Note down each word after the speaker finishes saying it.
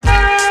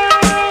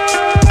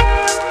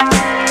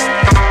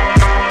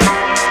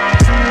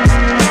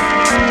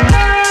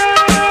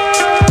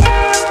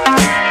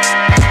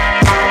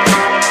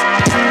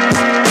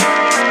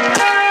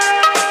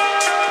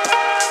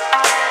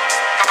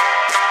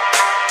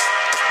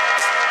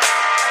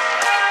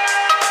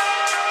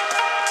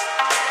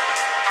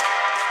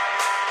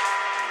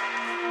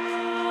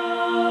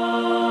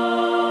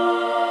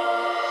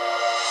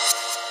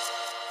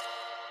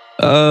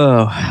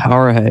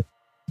All right.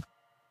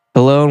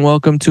 Hello and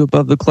welcome to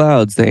Above the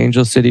Clouds, the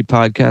Angel City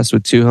podcast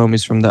with two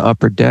homies from the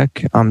upper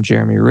deck. I'm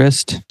Jeremy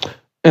Rist.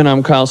 And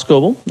I'm Kyle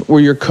Scoble.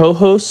 We're your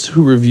co-hosts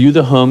who review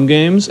the home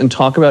games and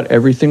talk about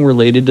everything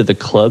related to the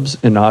club's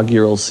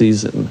inaugural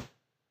season.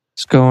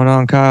 What's going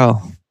on,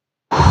 Kyle?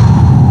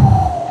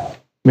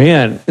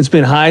 Man, it's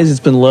been highs, it's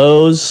been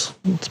lows.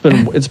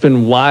 It's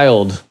been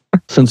wild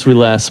since we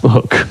last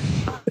spoke.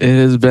 It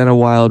has been a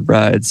wild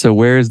ride. So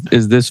where is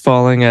this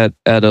falling at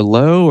a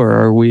low, or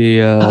are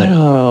we...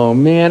 Oh,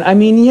 man. I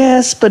mean,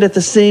 yes, but at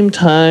the same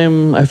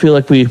time, I feel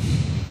like I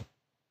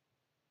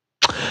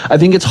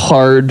think it's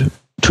hard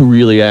to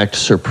really act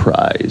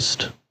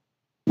surprised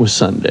with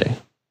Sunday.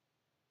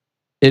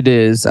 It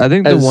is. I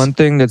think the one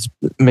thing that's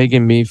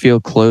making me feel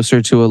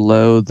closer to a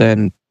low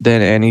than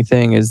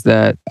anything is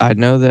that I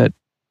know that,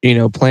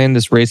 playing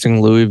this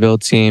Racing Louisville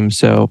team,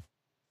 so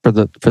for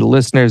the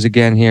listeners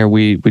again here,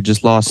 we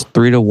just lost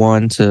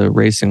 3-1 to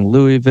Racing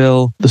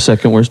Louisville. The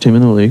second worst team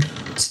in the league.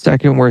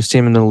 Second worst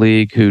team in the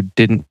league who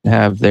didn't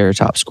have their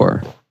top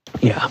scorer.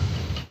 Yeah.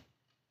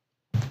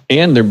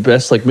 And their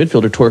best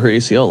midfielder tore her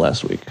ACL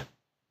last week.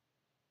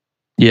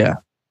 Yeah.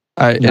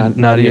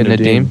 Nadia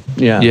Nadim.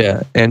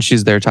 Yeah. And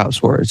she's their top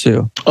scorer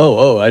too.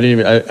 Oh, I didn't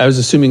even, I was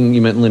assuming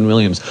you meant Lynn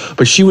Williams,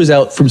 but she was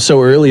out from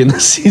so early in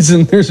the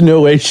season. There's no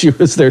way she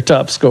was their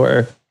top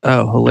scorer.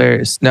 Oh,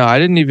 hilarious. No, I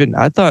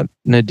thought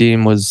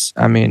Nadim was,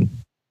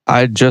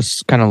 I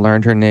just kind of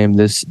learned her name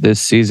this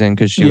season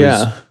because she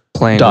was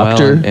playing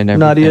Doctor well. And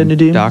Nadia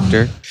Nadim.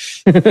 Doctor.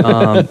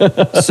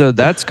 So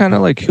that's kind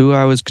of who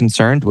I was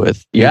concerned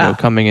with,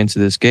 coming into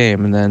this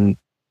game. And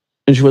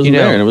she wasn't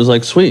there and it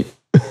was sweet.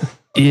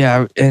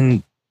 Yeah.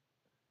 And,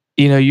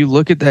 you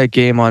look at that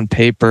game on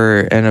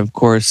paper and of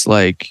course,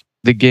 the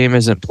game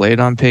isn't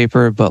played on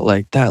paper,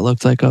 but that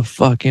looked like a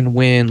fucking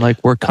win.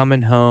 We're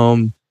coming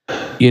home.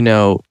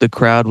 The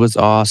crowd was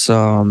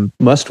awesome.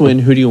 Must win.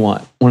 Who do you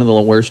want? One of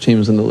the worst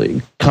teams in the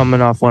league.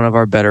 Coming off one of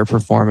our better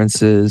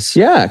performances.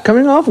 Yeah,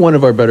 coming off one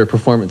of our better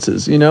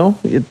performances. I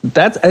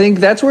think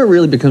that's where it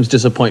really becomes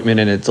disappointment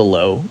and it's a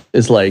low.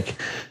 Is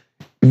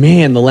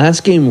man, the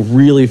last game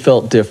really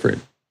felt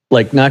different.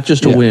 Not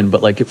just a win,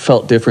 but it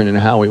felt different in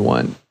how we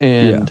won.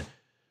 And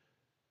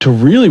to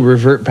really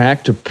revert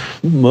back to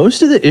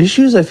most of the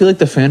issues I feel like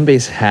the fan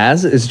base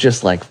has is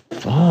just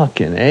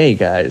fucking A,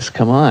 guys,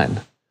 come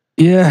on.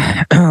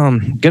 Yeah,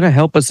 gonna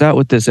help us out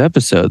with this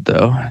episode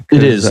though.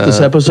 It is. This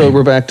episode,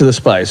 we're back to the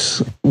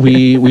spice.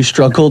 We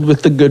struggled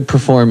with the good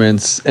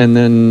performance, and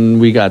then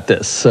we got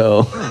this.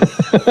 So,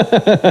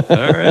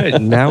 all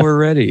right, now we're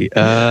ready.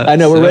 I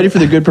know we're ready for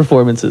the good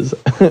performances.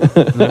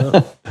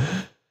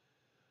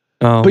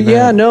 But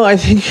man. I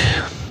think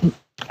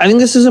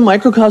this is a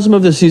microcosm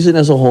of the season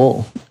as a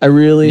whole. I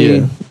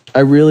really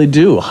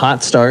do.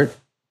 Hot start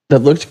that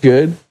looked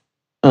good,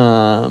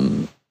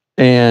 and.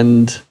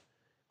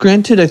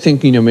 Granted, I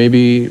think,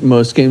 maybe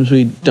most games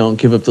we don't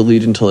give up the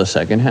lead until the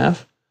second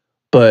half.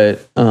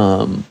 But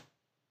going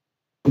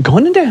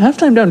into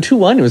halftime down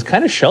 2-1, it was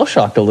kind of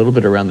shell-shocked a little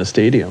bit around the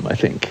stadium, I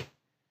think.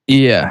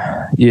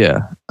 Yeah.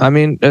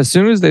 As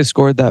soon as they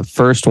scored that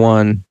first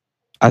one,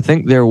 I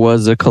think there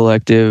was a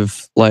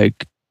collective,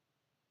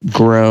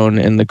 groan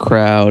in the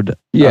crowd.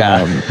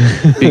 Yeah.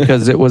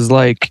 Because it was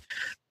I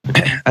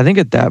think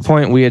at that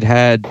point we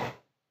had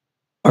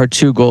our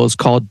 2 goals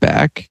called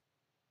back.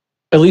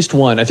 At least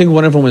one. I think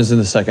one of them was in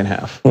the second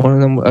half. One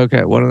of them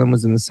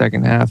was in the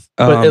second half.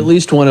 But at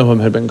least one of them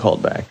had been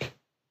called back.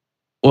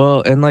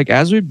 Well, and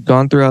as we've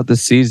gone throughout the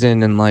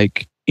season and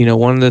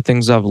one of the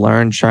things I've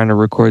learned trying to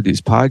record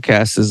these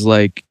podcasts is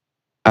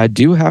I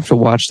do have to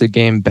watch the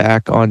game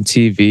back on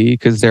TV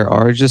because there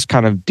are just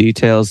kind of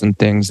details and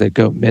things that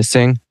go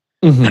missing.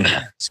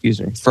 Mm-hmm. Excuse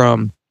me.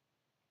 From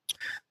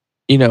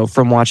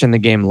watching the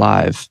game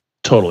live.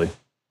 Totally.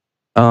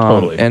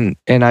 And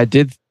I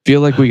did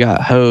feel like we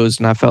got hosed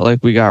and I felt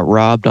like we got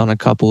robbed on a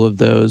couple of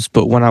those.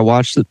 But when I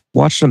watched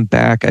them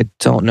back, I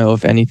don't know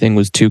if anything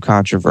was too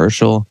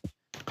controversial.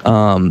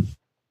 For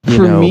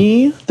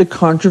me, the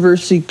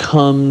controversy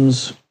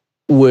comes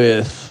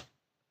with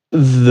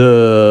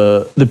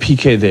the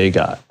PK they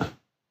got.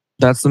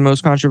 That's the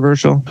most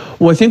controversial?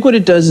 Well, I think what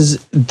it does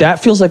is that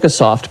feels like a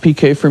soft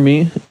PK for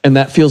me. And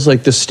that feels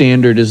like the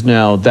standard is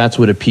now that's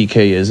what a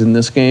PK is in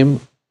this game.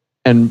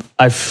 And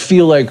I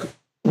feel like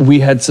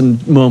we had some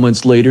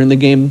moments later in the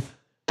game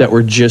that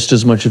were just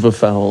as much of a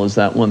foul as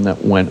that one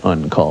that went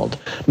uncalled.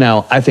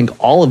 Now, I think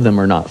all of them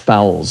are not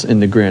fouls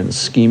in the grand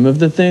scheme of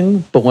the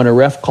thing, but when a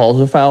ref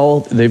calls a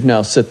foul, they've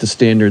now set the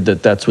standard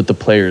that that's what the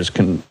players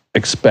can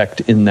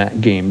expect in that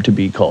game to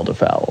be called a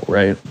foul,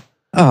 right?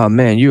 Oh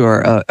man, you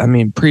are,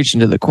 preaching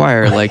to the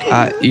choir.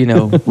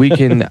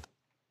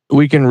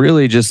 We can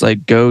really just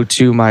go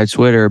to my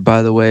Twitter,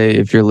 by the way,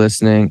 if you're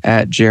listening,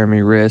 at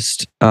Jeremy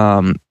Rist.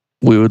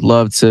 We would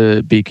love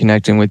to be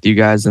connecting with you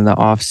guys in the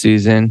off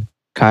season.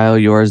 Kyle,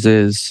 yours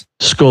is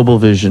Scoble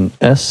Vision.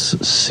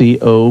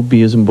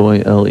 SCOB as in boy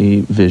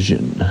LE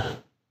Vision.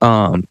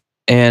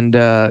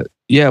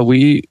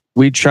 We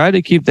we try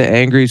to keep the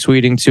angry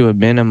tweeting to a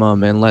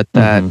minimum and let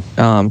that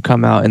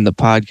come out in the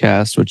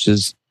podcast, which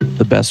is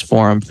the best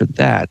forum for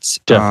that.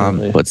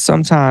 Definitely. But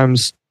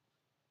sometimes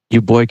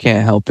your boy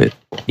can't help it,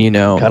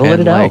 Gotta let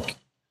it out.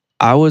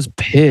 I was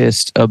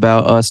pissed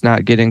about us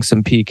not getting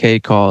some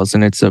PK calls,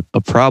 and it's a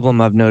problem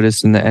I've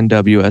noticed in the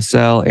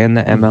NWSL and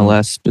the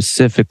MLS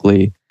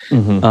specifically.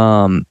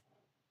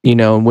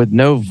 With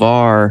no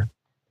VAR,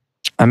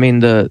 I mean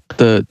the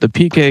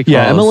PK calls.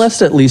 Yeah,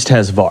 MLS at least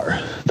has VAR.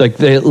 Like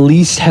they at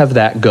least have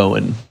that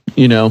going,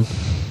 Yeah,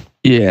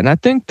 and I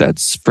think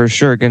that's for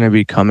sure going to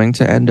be coming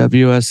to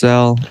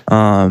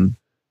NWSL.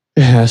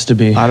 It has to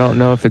be. I don't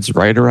know if it's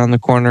right around the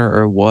corner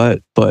or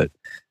what, but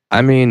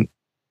I mean,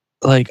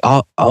 like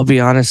I'll be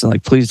honest and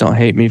like please don't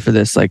hate me for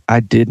this. Like I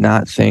did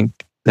not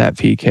think that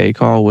PK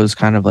call was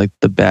kind of like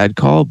the bad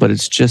call, but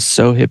it's just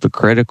so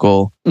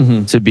hypocritical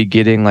to be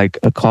getting like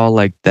a call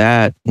like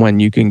that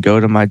when you can go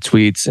to my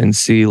tweets and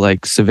see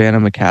like Savannah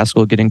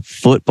McCaskill getting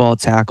football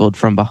tackled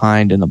from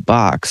behind in the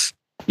box.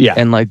 Yeah.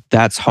 And like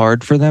that's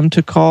hard for them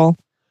to call.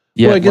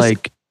 Yet Well,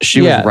 like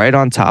she was right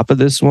on top of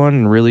this one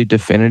and really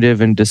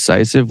definitive and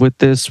decisive with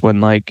this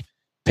when like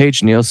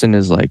Paige Nielsen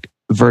is like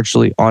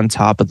virtually on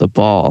top of the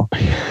ball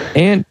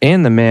and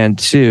the man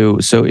too.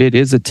 So it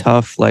is a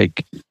tough,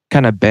 like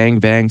kind of bang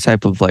bang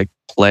type of like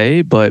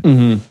play. But,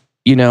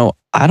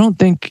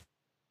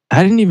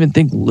 I didn't even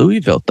think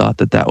Louisville thought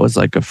that was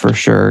like a for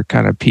sure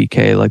kind of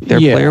PK. Like their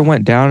player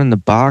went down in the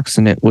box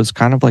and it was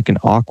kind of like an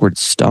awkward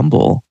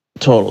stumble.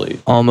 Totally.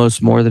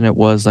 Almost more than it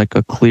was like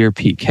a clear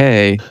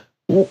PK.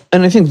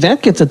 And I think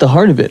that gets at the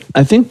heart of it.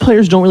 I think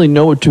players don't really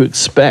know what to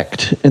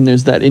expect. And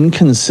there's that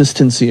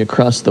inconsistency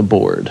across the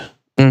board.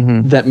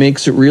 That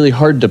makes it really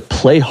hard to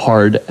play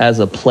hard as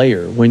a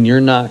player when you're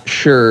not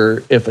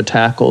sure if a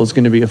tackle is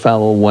going to be a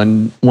foul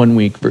one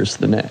week versus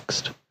the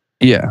next.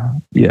 Yeah,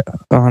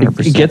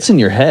 100%. It gets in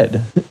your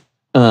head,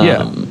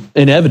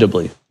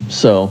 inevitably.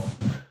 So,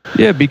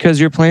 yeah, because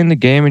you're playing the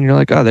game and you're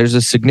like, oh, there's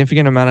a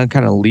significant amount of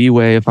kind of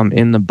leeway if I'm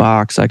in the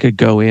box. I could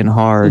go in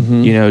hard,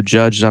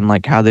 judged on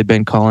like how they've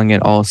been calling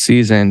it all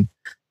season.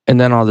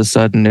 And then all of a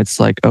sudden it's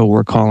like, oh,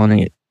 we're calling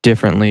it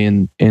differently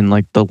in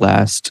like the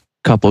last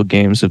couple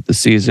games of the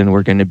season.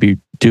 We're going to be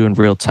doing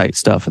real tight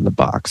stuff in the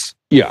box.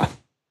 Yeah.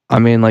 I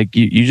mean, like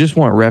you just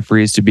want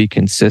referees to be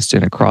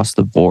consistent across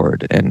the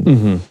board.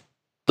 And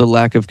the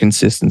lack of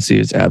consistency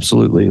is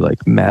absolutely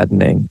like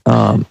maddening.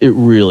 It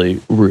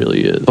really,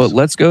 really is. But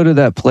let's go to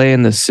that play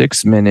in the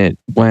 6th minute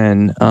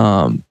when,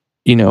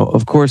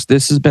 of course,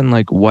 this has been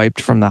like wiped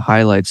from the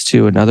highlights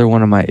too. Another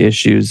one of my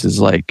issues is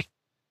like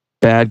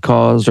bad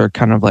calls or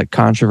kind of like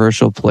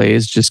controversial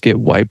plays just get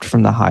wiped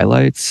from the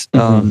highlights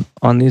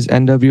on these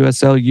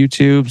NWSL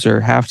YouTubes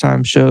or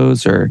halftime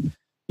shows or,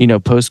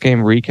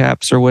 post-game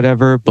recaps or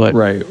whatever. But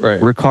right.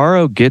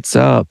 Recaro gets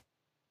up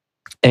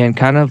and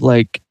kind of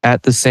like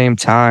at the same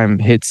time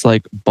hits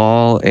like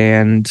ball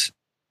and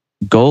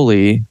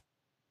goalie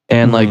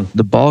and like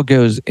the ball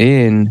goes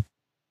in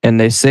and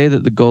they say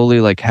that the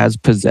goalie like has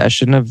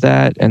possession of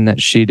that and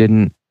that she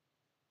didn't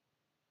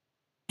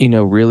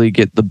really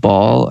get the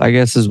ball, I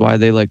guess is why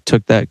they like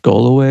took that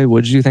goal away.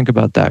 What did you think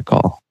about that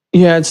call?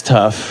 Yeah, it's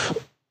tough.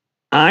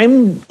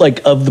 I'm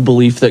like of the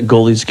belief that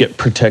goalies get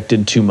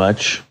protected too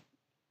much.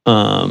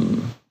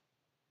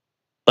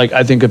 Like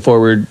I think a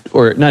forward,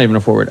 or not even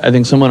a forward, I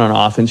think someone on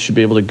offense should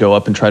be able to go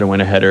up and try to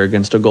win a header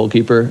against a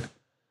goalkeeper.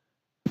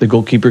 The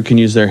goalkeeper can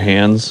use their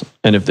hands,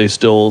 and if they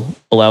still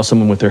allow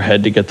someone with their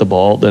head to get the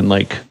ball, then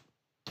like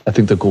I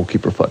think the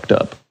goalkeeper fucked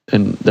up.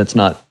 And that's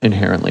not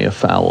inherently a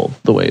foul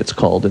the way it's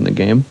called in the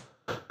game.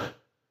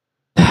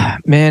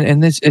 Man,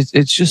 and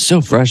it's just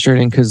so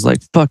frustrating because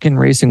like fucking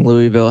Racing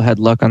Louisville had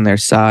luck on their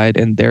side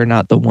and they're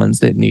not the ones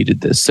that needed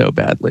this so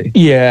badly.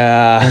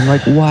 Yeah. And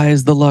like, why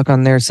is the luck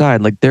on their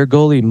side? Like their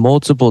goalie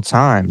multiple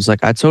times.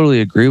 Like I totally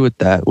agree with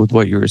that, with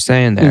what you were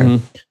saying there.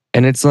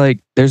 And it's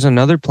like, there's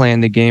another play in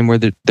the game where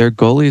their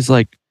goalie's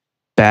like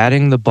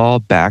batting the ball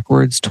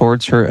backwards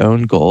towards her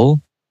own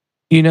goal.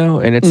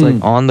 And it's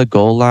like on the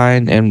goal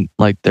line and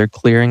like they're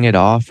clearing it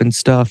off and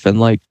stuff. And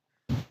like,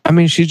 I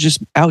mean, she's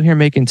just out here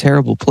making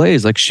terrible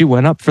plays. Like she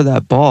went up for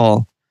that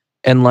ball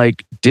and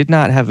like did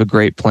not have a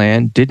great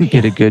plan, didn't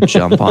get a good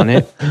jump on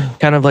it,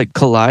 kind of like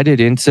collided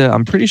into,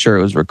 I'm pretty sure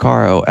it was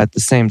Recaro at the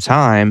same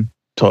time.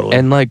 Totally.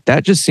 And like,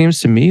 that just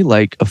seems to me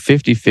like a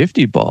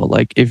 50-50 ball.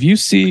 Like if you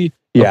see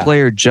a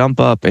player jump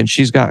up and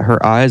she's got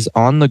her eyes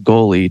on the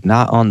goalie,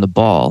 not on the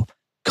ball,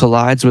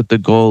 collides with the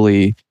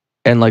goalie,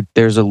 and like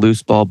there's a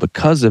loose ball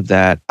because of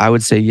that, I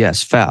would say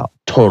yes, foul.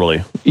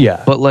 Totally.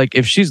 Yeah. But like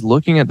if she's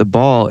looking at the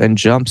ball and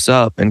jumps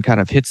up and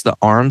kind of hits the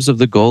arms of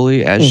the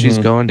goalie as she's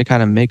going to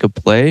kind of make a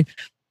play,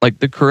 like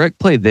the correct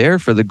play there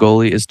for the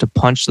goalie is to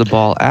punch the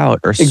ball out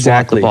or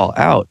swat the ball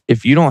out.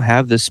 If you don't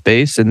have the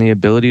space and the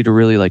ability to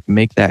really like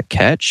make that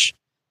catch,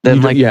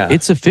 then like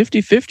it's a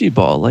 50-50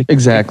 ball. Like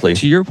exactly.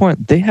 To your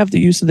point, they have the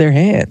use of their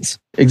hands.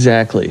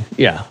 Exactly.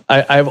 Yeah.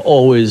 I've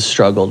always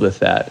struggled with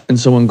that. And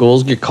so when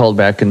goals get called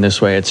back in this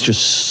way, it's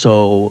just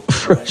so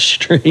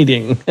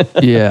frustrating.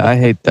 Yeah, I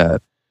hate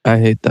that.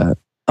 But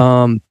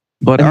all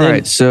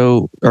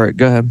right,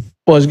 go ahead.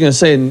 Well, I was going to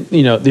say,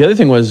 the other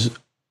thing was,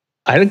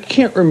 I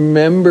can't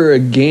remember a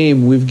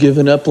game we've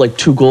given up like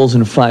 2 goals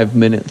in 5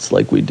 minutes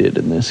like we did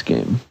in this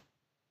game.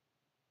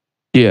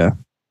 Yeah.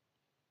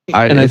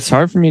 It's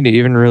hard for me to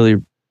even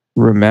really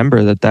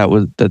remember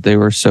that they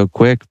were so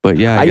quick, but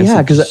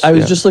yeah. Because I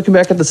was just looking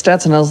back at the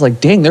stats and I was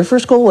like, dang, their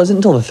first goal wasn't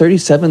until the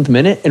 37th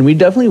minute, and we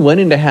definitely went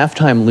into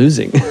halftime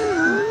losing.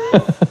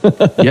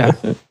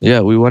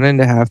 Yeah, we went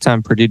into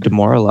halftime pretty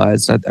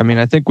demoralized.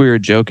 I think we were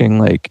joking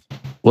like,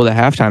 well, the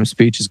halftime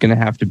speech is going to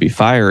have to be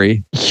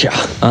fiery.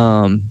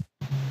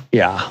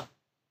 Yeah.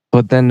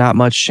 But then not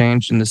much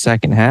changed in the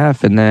second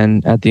half, and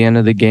then at the end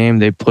of the game,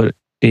 they put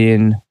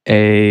in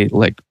a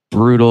like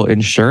brutal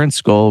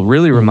insurance goal.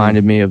 Really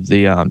reminded me of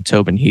the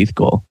Tobin Heath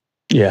goal.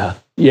 Yeah.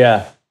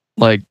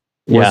 Like,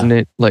 wasn't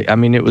it like? I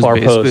mean, it was Far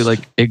basically post.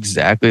 like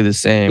exactly the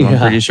same. Yeah. I'm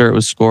pretty sure it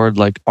was scored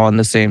like on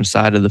the same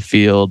side of the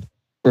field.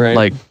 Right.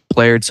 Like,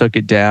 player took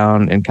it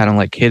down and kind of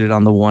like hit it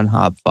on the one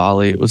hop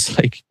volley. It was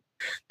like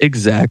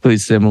exactly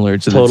similar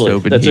to the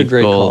Tobin Heath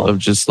goal of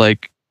just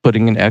like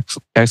putting an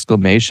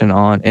exclamation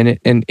on. And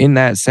in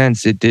that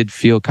sense, it did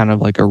feel kind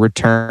of like a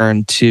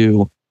return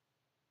to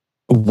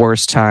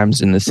worst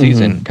times in the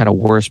season, kind of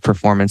worst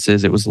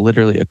performances. It was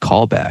literally a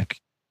callback.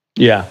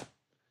 Yeah.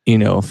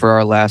 For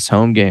our last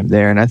home game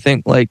there. And I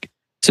think like,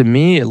 to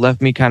me, it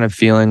left me kind of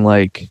feeling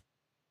like,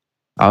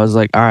 I was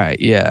like, all right,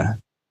 yeah.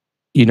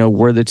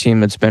 We're the team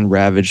that's been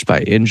ravaged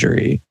by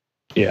injury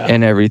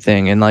and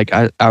everything. And like,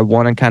 I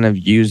want to kind of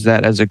use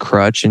that as a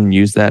crutch and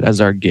use that as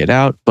our get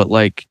out. But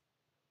like,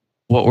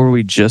 what were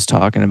we just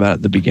talking about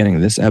at the beginning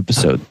of this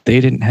episode? They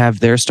didn't have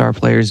their star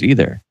players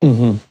either.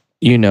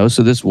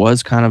 So this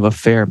was kind of a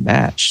fair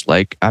match.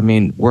 Like, I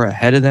mean, we're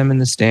ahead of them in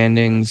the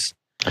standings.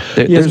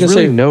 There's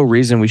really no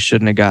reason we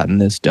shouldn't have gotten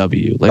this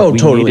W. Like,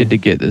 we needed to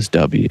get this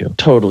W.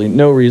 Totally.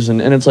 No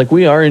reason. And it's like,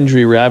 we are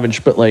injury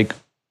ravaged, but like,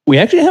 we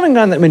actually haven't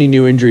gotten that many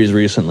new injuries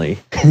recently,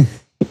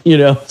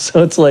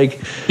 So it's like,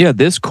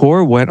 this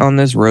core went on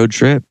this road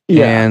trip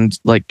and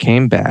like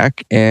came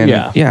back, and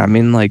I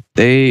mean, like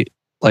they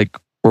like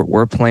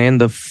we're playing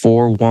the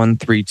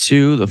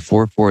 4-1-3-2, the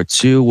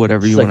 4-4-2,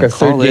 whatever you want to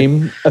call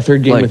it. A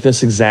third game with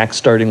this exact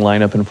starting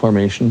lineup and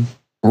formation,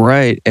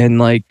 right? And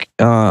like,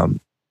 we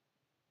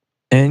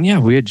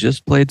had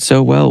just played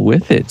so well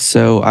with it,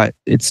 so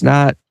it's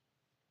not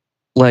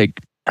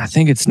like. I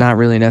think it's not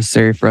really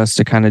necessary for us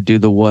to kind of do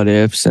the what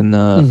ifs and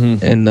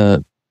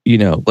the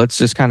let's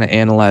just kind of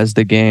analyze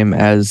the game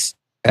as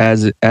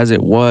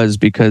it was,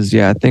 because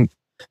I think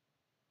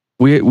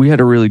we had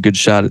a really good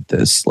shot at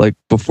this. Like,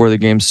 before the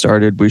game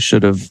started, we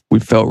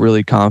felt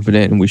really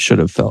confident, and we should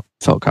have felt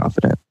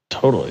confident.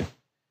 Totally.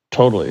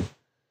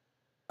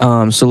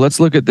 So let's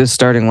look at this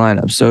starting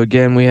lineup. So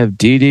again, we have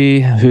Didi,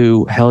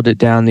 who held it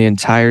down the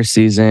entire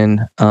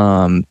season.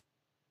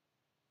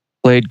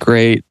 Played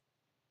great.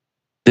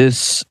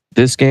 This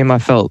game I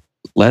felt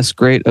less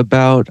great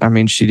about. I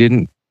mean, she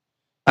didn't.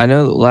 I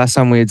know last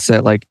time we had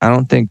said, like, I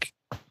don't think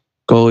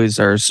goalies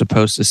are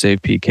supposed to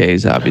save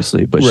PKs,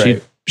 obviously, but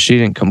she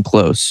didn't come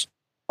close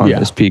on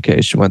this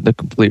PK. She went the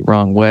complete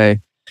wrong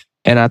way.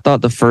 And I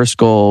thought the first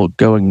goal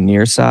going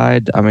near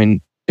side, I mean,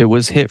 it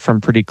was hit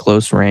from pretty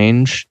close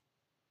range.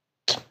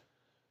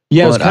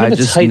 Yeah, but I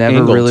just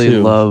never really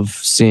love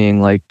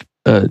seeing like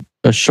a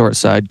short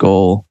side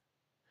goal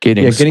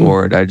getting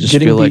scored. I just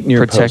feel like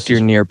protect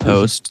your near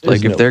post.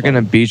 Like, if they're going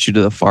to beat you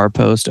to the far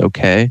post,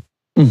 okay.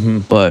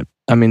 But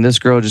I mean, this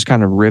girl just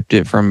kind of ripped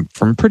it from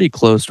pretty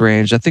close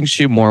range. I think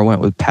she more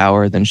went with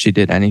power than she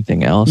did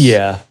anything else.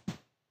 Yeah.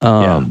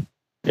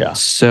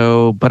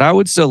 So, but I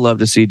would still love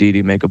to see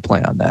Didi make a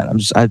play on that.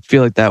 I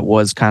feel like that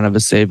was kind of a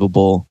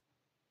savable.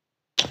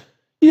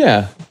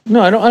 Yeah.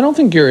 No, I don't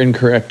think you're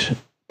incorrect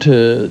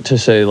to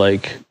say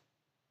like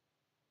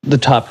the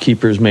top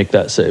keepers make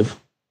that save.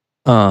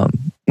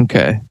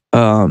 Okay.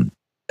 And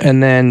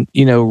then,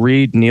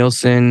 Reed,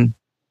 Nielsen,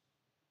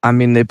 I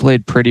mean, they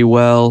played pretty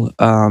well,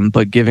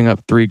 but giving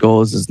up 3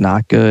 goals is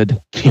not good.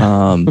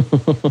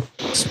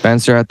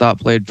 Spencer, I thought,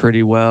 played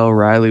pretty well.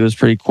 Riley was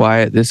pretty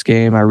quiet this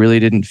game. I really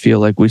didn't feel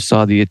like we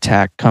saw the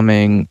attack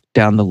coming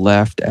down the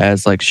left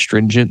as like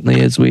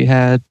stringently as we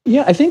had.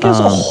 Yeah, I think as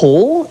a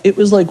whole, it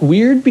was like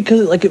weird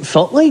because like it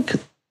felt like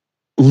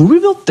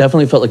Louisville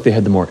definitely felt like they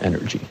had the more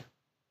energy.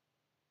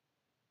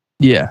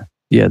 Yeah,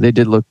 they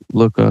did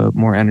look a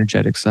more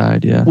energetic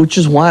side. Yeah, which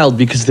is wild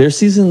because their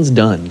season's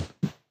done.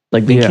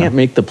 Like they can't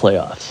make the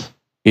playoffs.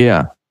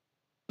 Yeah.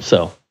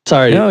 So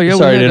sorry to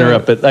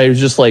interrupt, but I was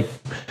just like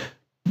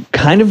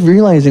kind of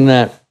realizing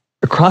that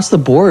across the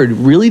board,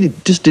 really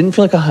just didn't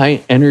feel like a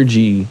high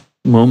energy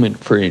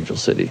moment for Angel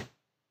City.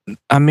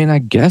 I mean, I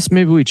guess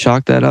maybe we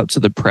chalk that up to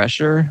the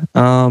pressure,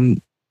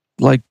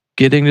 like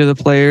getting to the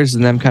players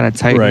and them kind of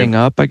tightening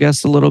up, I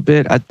guess, a little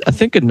bit. I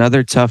think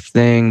another tough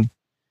thing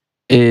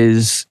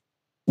is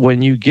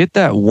when you get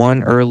that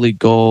one early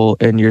goal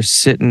and you're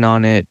sitting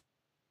on it,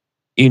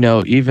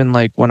 even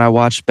like when I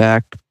watch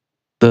back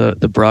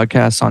the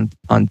broadcasts on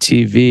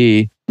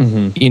TV,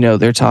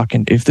 they're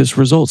talking, if this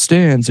result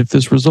stands,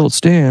 this result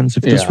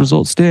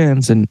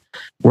stands, and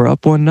we're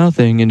up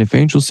 1-0, and if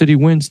Angel City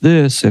wins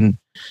this, and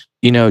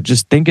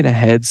just thinking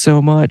ahead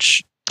so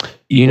much,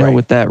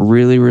 with that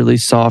really, really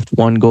soft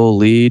 1-goal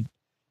lead.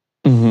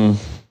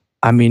 Mm-hmm.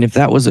 I mean, if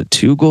that was a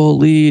 2-goal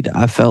lead,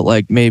 I felt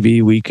like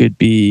maybe we could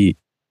be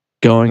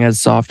going as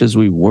soft as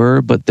we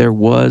were, but there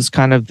was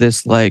kind of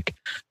this like,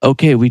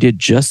 okay, we did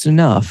just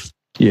enough.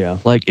 Yeah.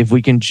 Like if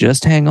we can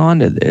just hang on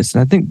to this.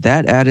 And I think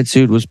that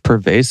attitude was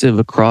pervasive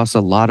across a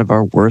lot of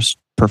our worst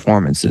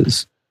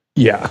performances.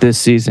 Yeah. This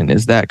season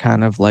is that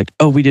kind of like,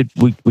 oh, we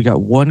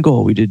got 1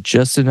 goal. We did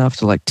just enough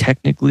to like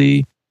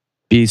technically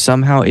be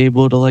somehow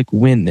able to like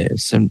win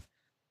this. And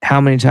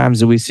how many times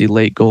do we see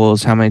late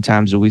goals? How many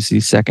times do we see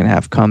second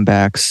half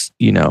comebacks?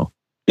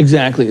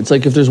 Exactly. It's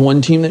like if there's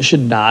one team that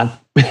should not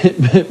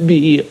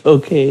be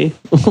okay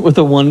with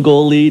a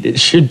 1-goal lead, it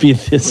should be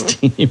this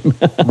team.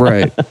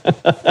 Right.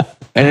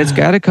 And it's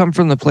got to come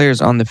from the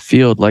players on the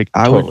field. Like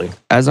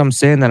as I'm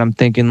saying that, I'm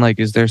thinking like,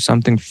 is there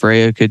something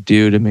Freya could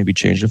do to maybe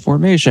change the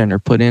formation or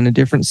put in a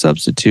different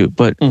substitute?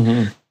 But,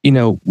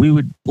 we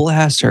would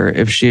blast her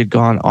if she had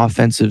gone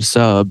offensive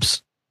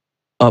subs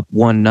up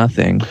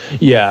 1-0.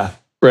 Yeah.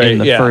 Right. In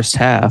the first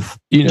half.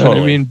 You know what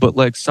I mean? But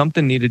like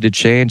something needed to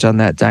change on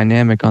that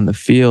dynamic on the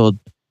field.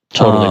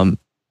 Totally.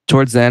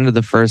 Towards the end of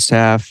the first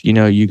half,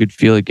 you could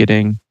feel it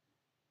getting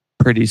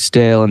pretty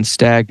stale and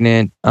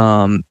stagnant.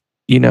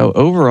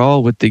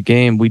 Overall with the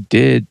game, we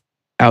did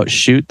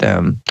outshoot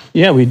them.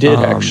 Yeah, we did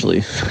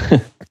actually.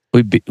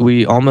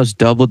 we almost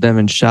doubled them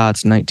in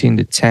shots,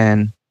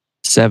 19-10.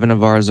 7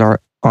 of ours are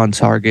on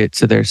target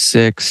to their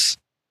 6.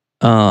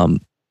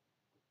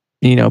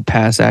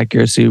 Pass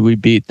accuracy, we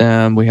beat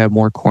them. We had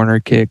more corner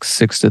kicks,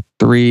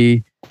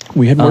 6-3.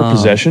 We had more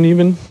possession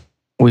even.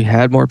 We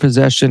had more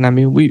possession. I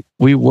mean,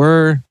 we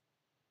were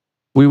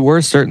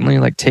certainly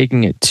like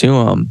taking it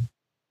to them.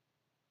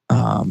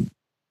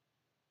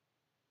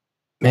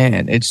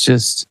 Man, it's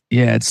just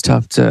it's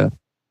tough to.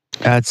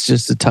 That's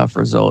just a tough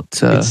result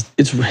to.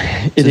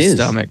 It is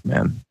stomach,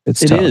 man.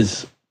 It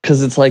is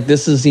because it's like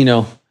this is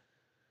you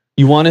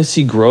want to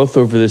see growth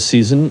over this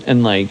season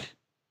and like.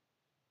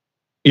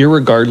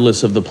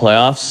 Irregardless of the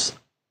playoffs,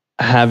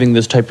 having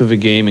this type of a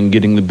game and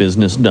getting the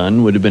business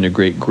done would have been a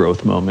great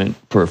growth moment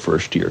for a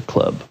first-year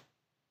club.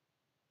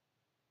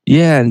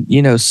 Yeah,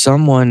 and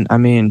someone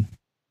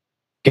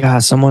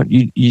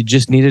you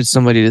just needed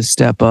somebody to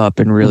step up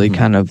and really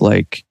kind of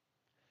like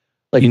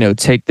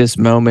take this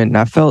moment.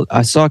 And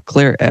I saw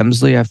Claire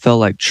Emsley. I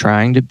felt like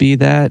trying to be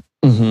that,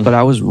 but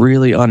I was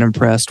really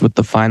unimpressed with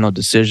the final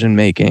decision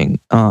making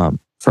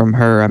from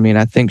her. I mean,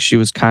 I think she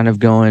was kind of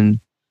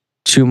going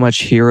too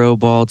much hero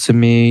ball to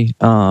me.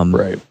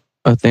 Right.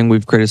 A thing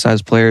we've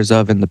criticized players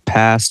of in the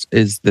past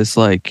is this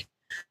like,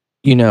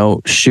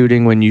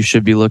 shooting when you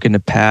should be looking to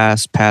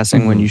pass,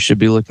 passing when you should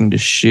be looking to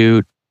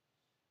shoot.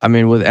 I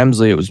mean, with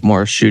Emsley, it was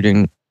more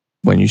shooting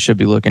when you should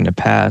be looking to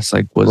pass,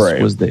 like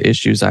was the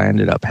issues I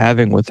ended up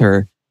having with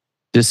her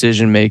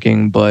decision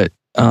making. But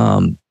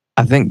I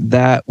think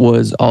that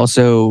was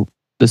also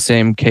the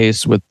same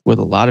case with a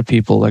lot of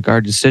people. Like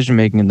our decision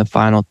making in the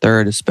final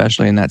third,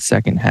 especially in that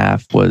second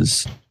half,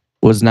 was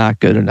not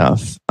good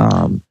enough.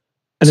 And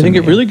I think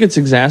it really gets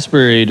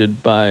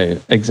exacerbated. No,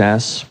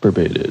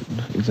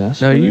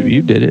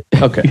 you did it.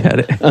 Okay. You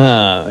had it.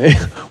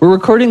 We're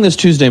recording this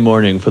Tuesday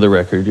morning for the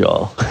record,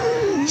 y'all.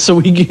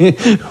 So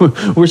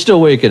we're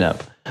still waking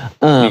up.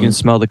 You can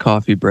smell the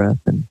coffee breath.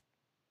 And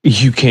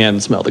you can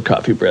smell the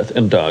coffee breath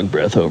and dog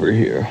breath over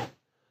here.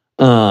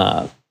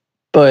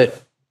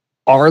 But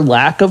our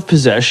lack of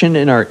possession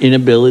and our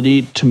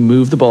inability to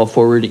move the ball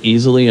forward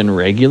easily and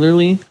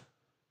regularly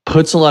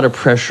puts a lot of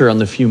pressure on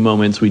the few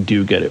moments we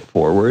do get it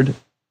forward,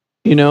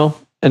 And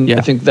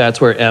I think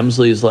that's where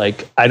Emsley is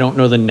like, I don't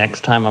know the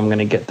next time I'm going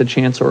to get the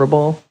chance or a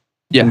ball.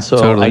 Yeah, and so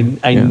totally.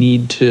 I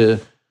need to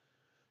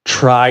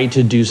try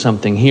to do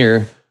something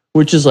here,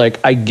 which is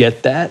like, I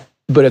get that.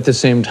 But at the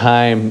same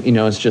time,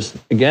 it's just,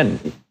 again,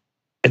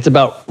 it's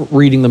about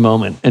reading the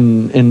moment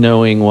and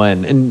knowing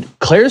when. And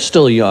Claire's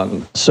still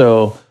young.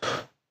 So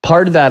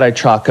part of that I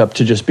chalk up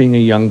to just being a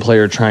young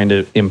player trying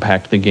to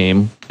impact the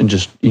game and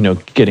just,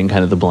 getting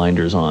kind of the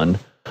blinders on.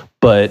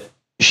 But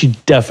she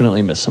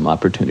definitely missed some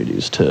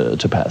opportunities to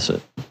pass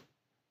it.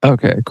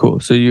 Okay, cool.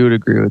 So you would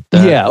agree with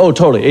that? Yeah. Oh,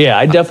 totally. Yeah,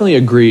 I definitely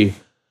agree.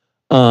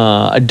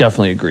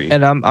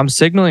 And I'm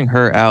signaling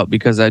her out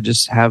because I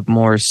just have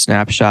more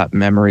snapshot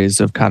memories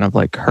of kind of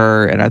like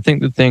her. And I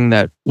think the thing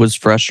that was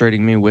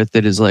frustrating me with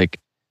it is like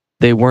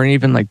they weren't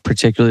even like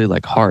particularly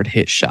like hard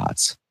hit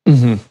shots.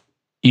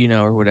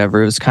 Or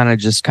whatever. It was kind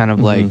of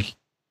like,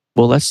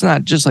 well, let's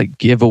not just like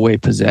give away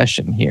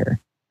possession here.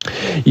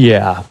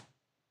 Yeah.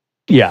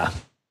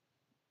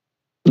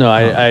 No,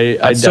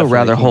 I'd still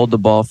rather hold the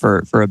ball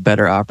for a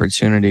better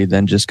opportunity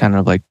than just kind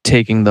of like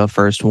taking the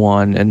first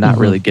one and not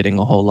really getting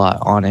a whole lot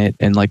on it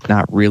and like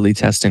not really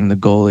testing the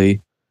goalie.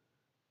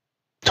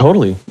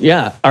 Totally.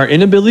 Yeah. Our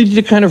inability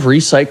to kind of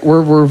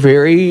recycle, we're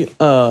very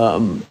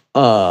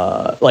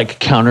like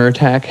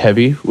counterattack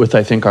heavy with,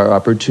 I think, our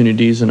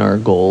opportunities and our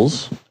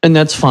goals. And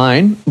that's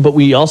fine. But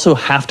we also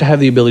have to have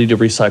the ability to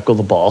recycle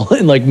the ball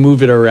and like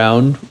move it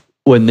around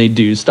when they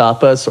do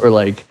stop us or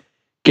like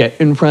get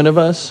in front of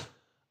us.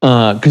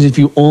 Because if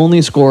you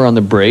only score on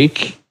the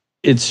break,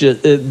 it's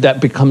just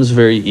that becomes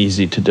very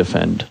easy to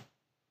defend.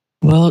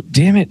 Well,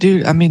 damn it,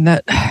 dude. I mean,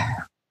 that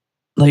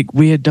like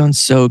we had done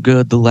so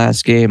good the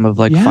last game of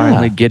like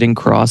finally getting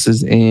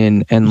crosses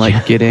in and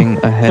like getting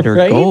a header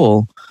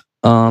goal.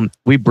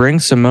 We bring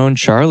Simone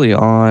Charlie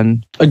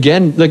on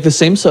again, like the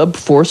same sub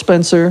for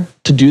Spencer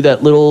to do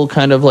that little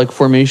kind of like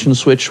formation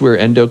switch where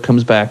Endo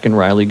comes back and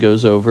Riley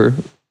goes over,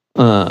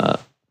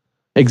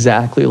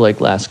 exactly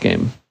like last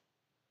game.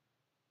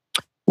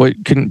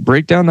 What can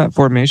break down that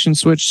formation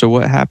switch? So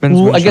what happens?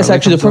 Well, I guess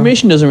actually the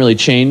formation doesn't really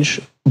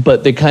change,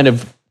 but they kind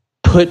of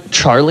put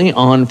Charlie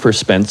on for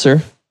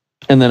Spencer.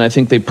 And then I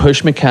think they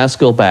push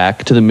McCaskill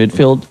back to the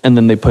midfield, and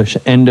then they push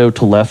Endo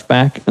to left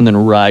back, and then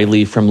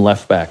Riley from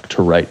left back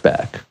to right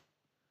back.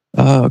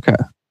 Oh, okay.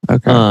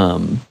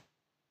 Okay.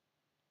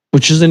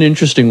 Which is an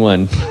interesting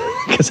one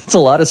because it's a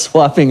lot of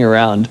swapping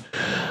around.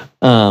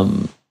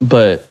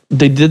 But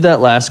they did that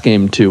last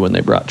game too when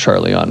they brought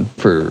Charlie on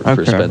for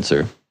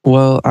Spencer.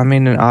 Well, I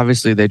mean, and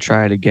obviously they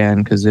try it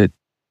again because it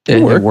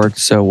worked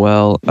so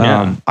well.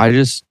 Yeah. I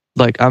just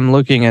like I'm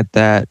looking at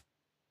that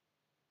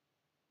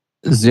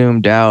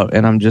zoomed out,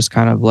 and I'm just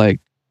kind of like,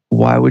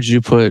 why would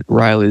you put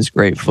Riley's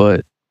great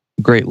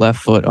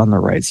left foot on the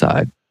right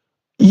side?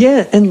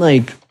 Yeah, and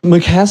like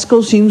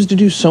McCaskill seems to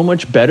do so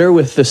much better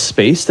with the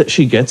space that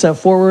she gets at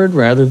forward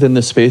rather than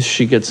the space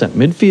she gets at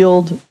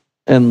midfield.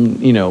 And,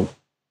 you know,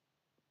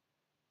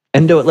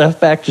 Endo at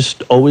left back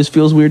just always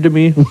feels weird to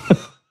me.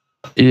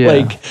 Yeah.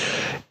 Like,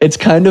 it's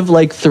kind of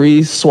like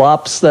three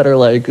swaps that are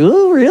like,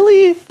 oh,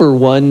 really? For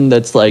one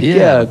that's like,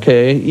 yeah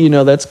okay, you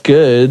know, that's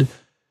good.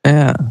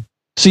 Yeah.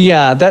 So,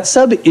 yeah, that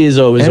sub is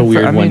always a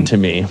weird one to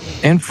me.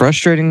 And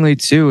frustratingly,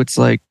 too, it's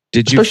like,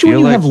 especially when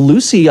you have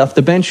Lucy off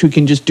the bench who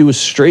can just do a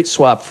straight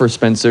swap for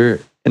Spencer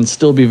and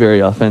still be very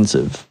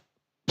offensive.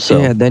 So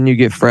yeah, then you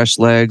get fresh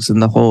legs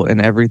and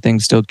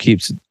everything still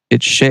keeps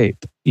its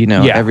shape, you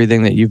know,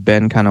 everything that you've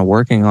been kind of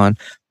working on.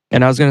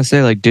 And I was going to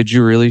say, like, did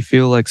you really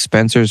feel like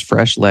Charlie's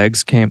fresh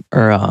legs came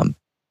on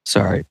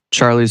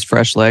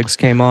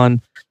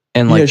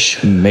and like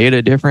made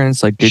a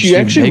difference? Like, did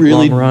she make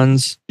long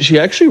runs? She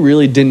actually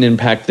really didn't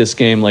impact this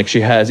game like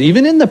she has.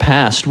 Even in the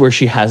past where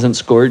she hasn't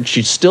scored,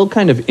 she's still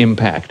kind of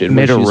impacted.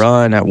 Made a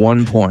run at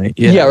one point.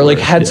 Yeah, or like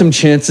had some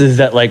chances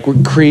that like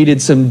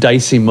created some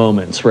dicey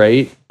moments,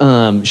 right?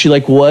 She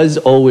like was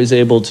always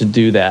able to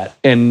do that.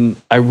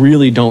 And I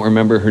really don't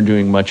remember her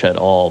doing much at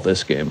all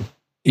this game.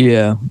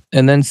 Yeah.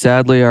 And then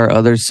sadly, our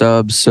other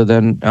subs. So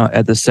then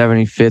at the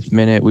 75th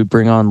minute, we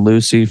bring on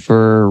Lucy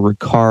for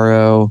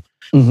Recaro.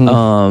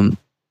 Mm-hmm.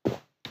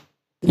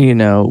 You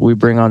know, we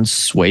bring on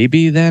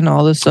Swaby then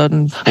all of a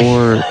sudden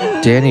for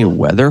Danny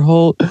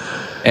Weatherholt.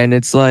 And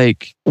it's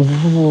like,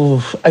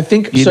 I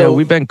think, you know,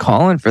 we've been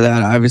calling for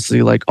that,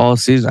 obviously, like all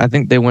season. I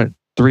think they went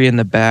 3 in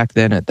the back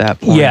then at that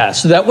point. Yeah,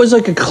 so that was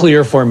like a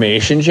clear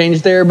formation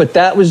change there, but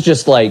that was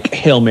just like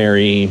Hail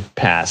Mary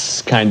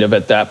pass kind of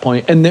at that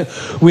point. And then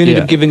we ended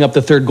up giving up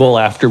the third goal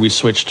after we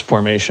switched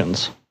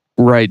formations.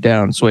 Right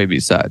down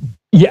Swaby's side.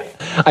 Yeah,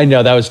 I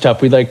know that was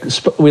tough. We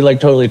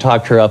totally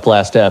talked her up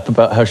last ep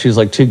about how she's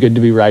like too good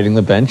to be riding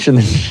the bench, and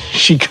then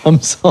she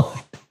comes on.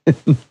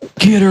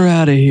 Get her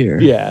out of here.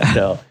 Yeah,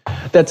 no,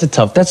 that's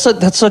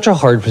such a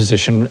hard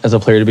position as a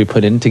player to be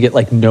put in, to get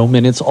like no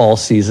minutes all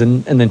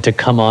season and then to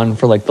come on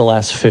for like the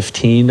last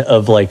 15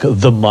 of like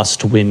the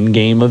must-win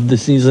game of the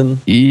season.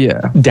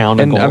 Yeah, down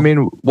a goal. I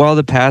mean, while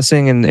the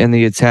passing and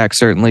the attack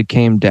certainly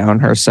came down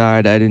her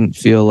side, I didn't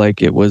feel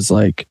like it was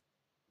like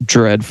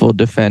dreadful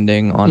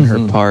defending on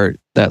her part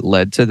that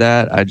led to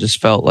that. I just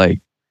felt like,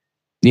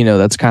 you know,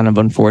 that's kind of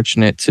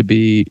unfortunate to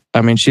be.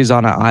 I mean, she's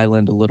on an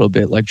island a little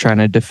bit, like trying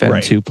to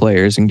defend 2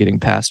 players and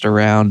getting passed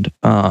around.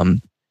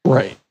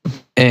 Right.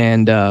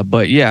 And,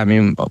 but yeah, I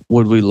mean,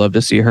 would we love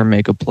to see her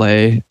make a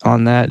play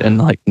on that and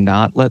like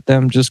not let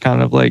them just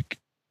kind of like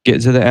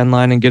get to the end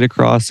line and get a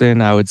cross in?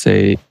 I would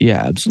say,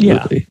 yeah,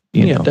 absolutely.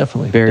 Yeah, you know,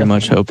 definitely. Very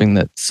much hoping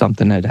that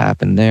something had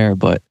happened there.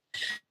 But,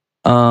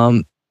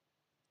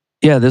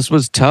 yeah, this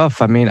was tough.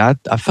 I mean, I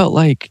felt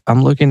like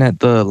I'm looking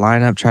at the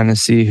lineup trying to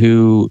see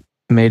who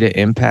made an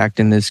impact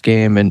in this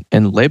game, and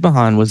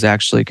Lebahan was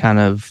actually kind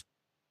of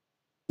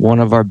one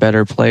of our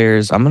better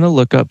players. I'm going to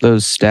look up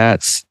those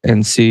stats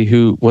and see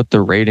what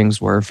the ratings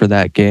were for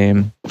that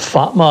game.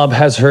 FotMob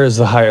has her as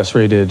the highest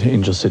rated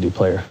Angel City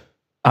player.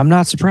 I'm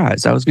not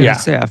surprised. I was going to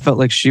say, I felt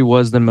like she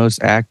was the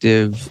most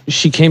active.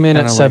 She came in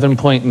at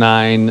 7.9.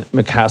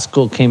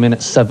 McCaskill came in at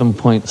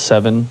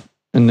 7.7.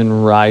 And then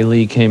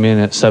Riley came in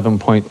at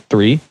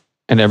 7.3,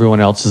 and everyone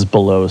else is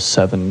below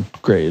 7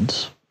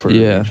 grades for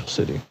Angel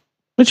City,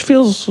 which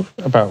feels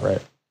about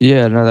right.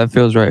 Yeah, no, that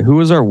feels right. Who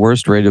was our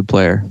worst rated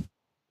player?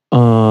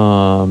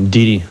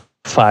 Didi,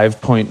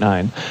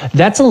 5.9.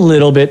 That's a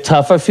little bit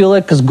tough, I feel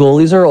like, because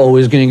goalies are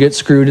always going to get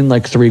screwed in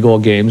like 3-goal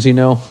games, you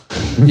know?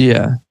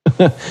 Yeah.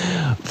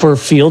 For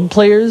field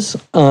players,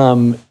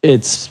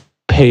 it's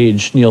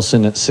Paige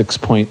Nielsen at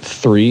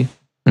 6.3.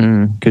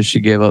 Because she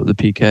gave up the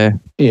PK.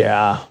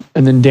 Yeah.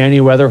 And then Danny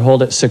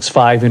Weatherholt at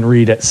 6.5 and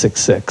Reed at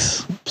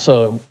 6.6.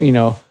 So, you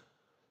know,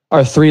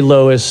 Our 3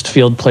 lowest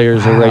field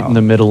players are right in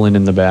the middle and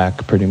in the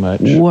back, pretty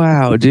much.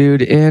 Wow,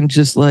 dude. And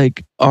just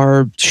like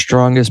our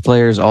strongest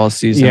players all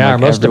season. Yeah, like our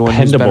most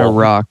dependable. Been a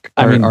rock.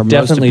 I mean, our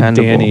definitely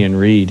Danny and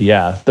Reed.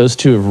 Yeah, those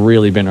 2 have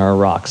really been our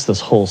rocks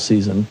this whole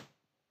season.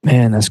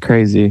 Man, that's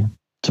crazy.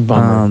 It's a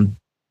bummer.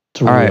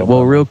 All right.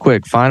 Well, real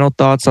quick, final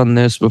thoughts on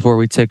this before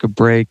we take a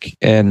break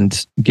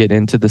and get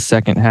into the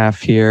second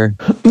half here.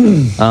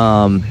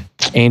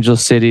 Angel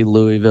City,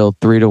 Louisville,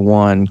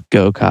 3-1.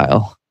 Go,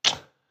 Kyle.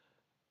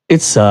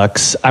 It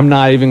sucks. I'm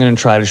not even going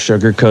to try to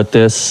sugarcoat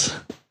this.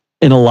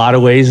 In a lot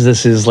of ways,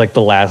 this is like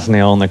the last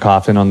nail in the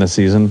coffin on the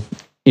season.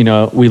 You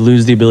know, we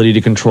lose the ability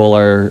to control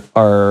our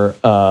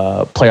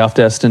playoff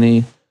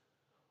destiny.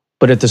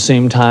 But at the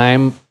same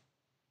time,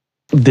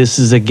 this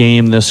is a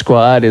game the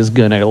squad is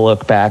going to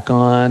look back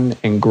on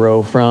and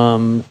grow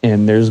from.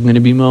 And there's going to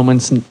be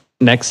moments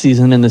next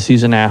season and the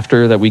season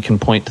after that we can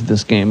point to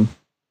this game.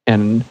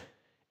 And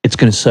it's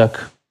going to suck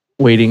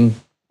waiting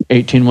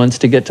 18 months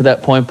to get to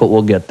that point, but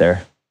we'll get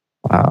there.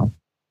 Wow.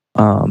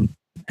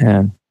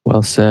 And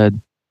well said.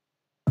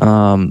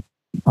 My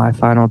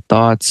final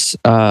thoughts,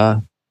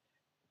 man,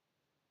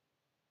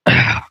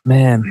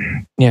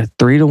 yeah,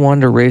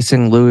 3-1 to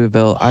Racing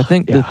Louisville. I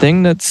think the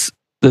thing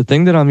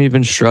that I'm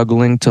even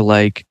struggling to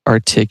like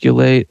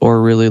articulate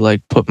or really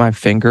like put my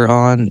finger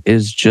on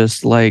is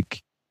just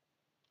like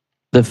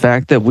the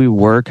fact that we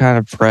were kind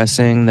of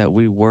pressing, that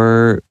we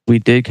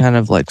did kind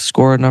of like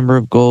score a number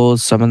of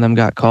goals. Some of them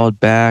got called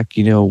back,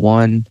 you know,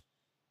 one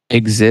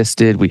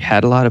existed. We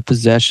had a lot of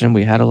possession.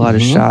 We had a lot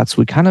of shots.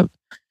 We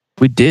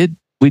did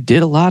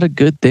a lot of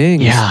good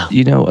things,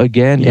 you know,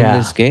 again in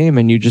this game.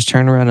 And you just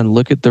turn around and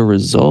look at the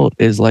result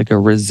is like a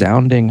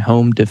resounding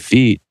home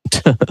defeat.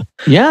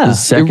 The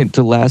second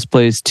to last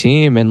place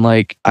team. And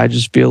like, I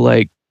just feel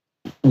like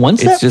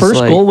once that first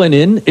goal went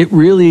in, it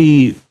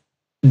really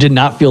did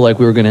not feel like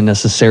we were going to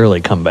necessarily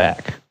come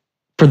back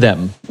for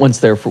them once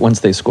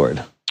they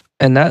scored.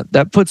 And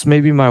that puts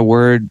maybe my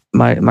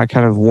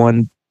kind of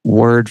one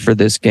word for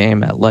this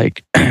game at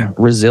like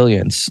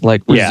resilience.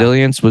 Like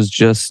resilience was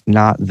just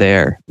not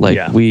there.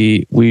 Like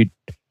we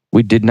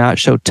did not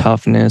show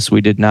toughness.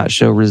 We did not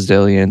show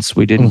resilience.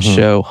 We didn't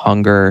show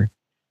hunger.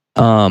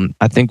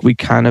 I think we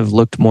kind of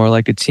looked more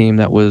like a team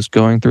that was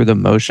going through the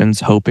motions,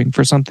 hoping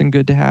for something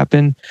good to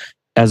happen,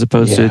 as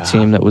opposed to a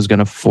team that was going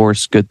to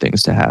force good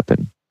things to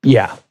happen.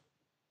 Yeah.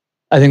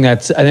 I think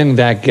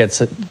that gets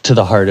to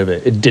the heart of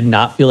it. It did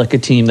not feel like a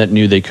team that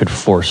knew they could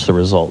force the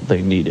result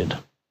they needed.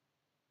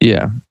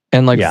 Yeah.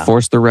 And like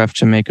force the ref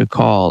to make a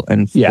call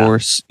and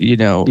force, you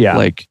know,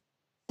 like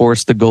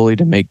force the goalie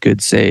to make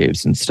good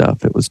saves and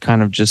stuff. It was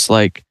kind of just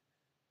like,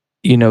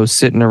 you know,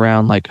 sitting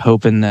around like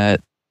hoping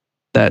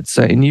that's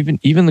and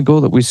even the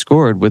goal that we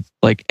scored with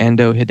like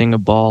Endo hitting a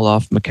ball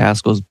off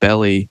McCaskill's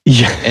belly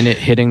and it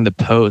hitting the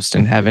post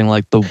and having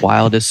like the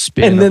wildest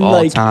spin of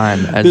all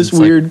time. As this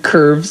weird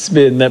curve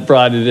spin that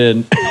brought it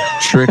in.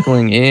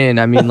 Trickling in.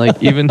 I mean,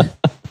 like even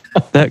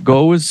that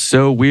goal was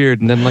so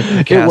weird. And then like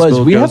McCaskill it was.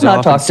 We have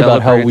not talked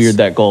about how weird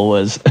that goal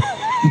was.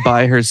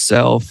 by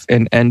herself,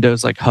 and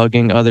Endo's like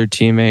hugging other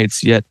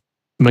teammates, yet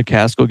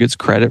McCaskill gets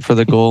credit for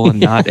the goal and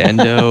not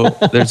Endo.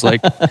 There's like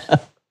a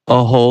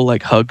whole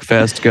like hug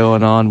fest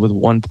going on with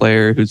one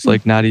player who's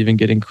like not even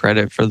getting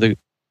credit for the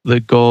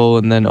goal,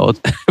 and then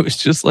it was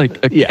just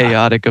like a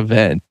chaotic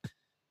event.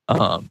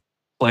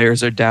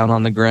 Players are down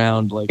on the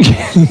ground, like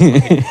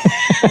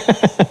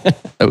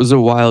that was a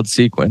wild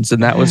sequence,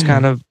 and that was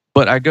kind of.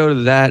 But I go to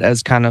that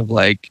as kind of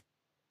like,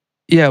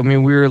 yeah, I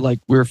mean, we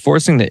were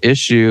forcing the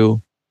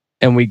issue,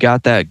 and we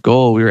got that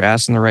goal. We were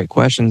asking the right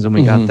questions, and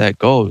we got that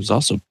goal. It was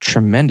also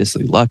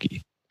tremendously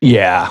lucky.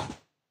 Yeah,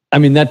 I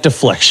mean that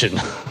deflection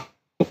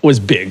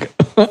was big.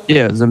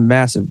 Yeah, it was a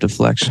massive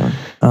deflection.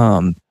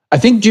 I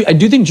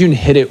do think June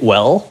hit it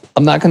well.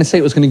 I'm not going to say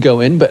it was going to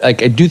go in, but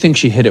like I do think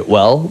she hit it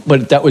well.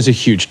 But that was a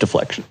huge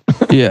deflection.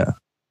 Yeah,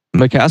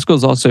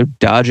 McCaskill's also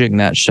dodging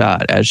that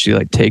shot as she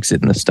like takes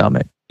it in the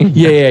stomach.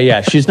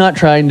 Yeah. She's not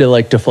trying to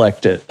like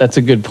deflect it. That's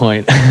a good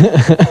point.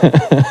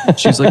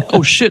 She's like,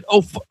 oh shit,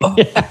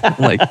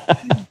 like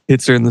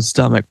hits her in the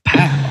stomach.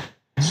 Pow.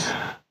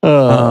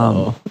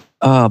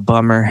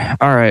 Bummer.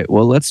 All right,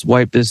 well, let's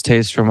wipe this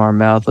taste from our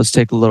mouth. Let's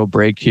take a little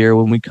break here.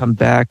 When we come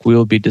back, we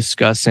will be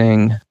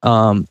discussing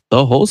the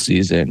whole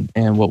season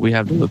and what we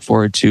have to look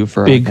forward to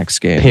for our next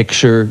game.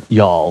 Picture,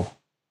 y'all.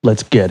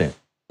 Let's get it.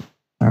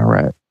 All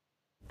right.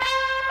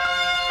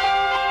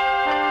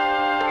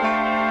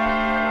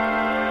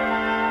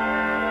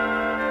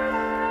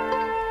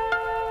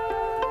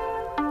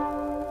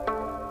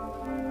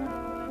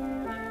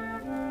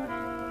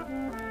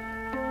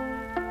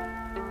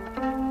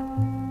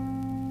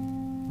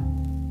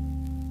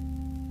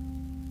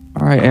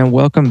 All right, and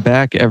welcome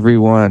back,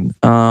 everyone.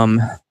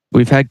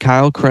 We've had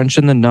Kyle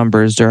crunching the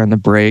numbers during the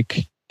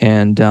break,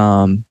 and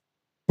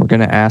we're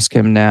going to ask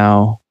him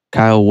now,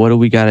 Kyle, what do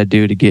we got to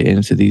do to get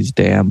into these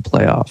damn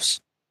playoffs?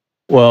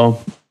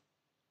 Well,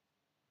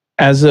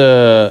 as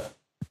a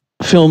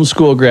film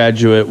school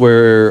graduate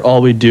where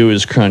all we do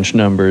is crunch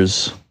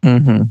numbers,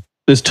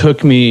 this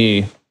took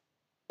me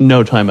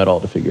no time at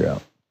all to figure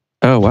out.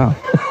 Oh, wow.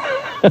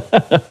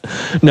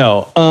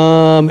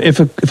 No. If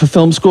a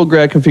film school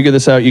grad can figure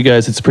this out, you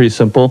guys, it's pretty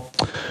simple.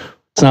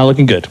 It's not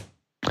looking good.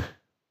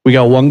 We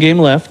got one game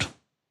left,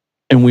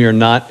 and we are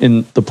not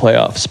in the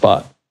playoff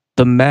spot.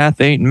 The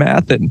math ain't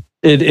mathin'.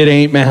 It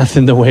ain't math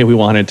in the way we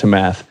want it to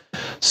math.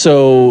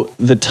 So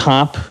the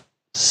top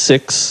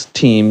 6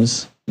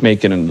 teams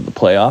make it into the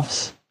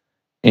playoffs,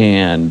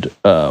 and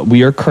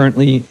we are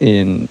currently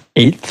in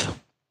 8th.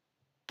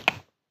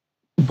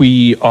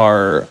 We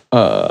are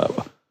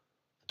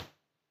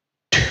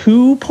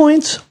 2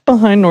 points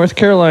behind North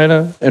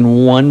Carolina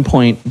and 1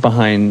 point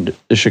behind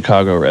the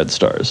Chicago Red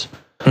Stars.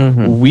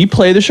 Mm-hmm. We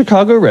play the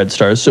Chicago Red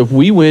Stars, so if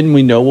we win,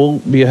 we know we'll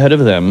be ahead of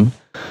them.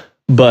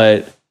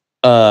 But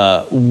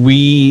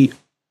we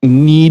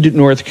need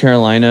North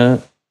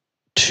Carolina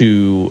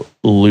to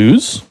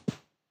lose,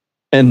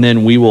 and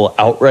then we will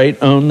outright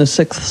own the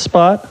 6th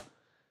spot.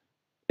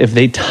 If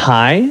they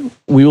tie,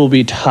 we will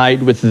be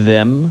tied with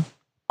them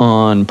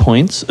on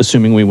points,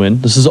 assuming we win.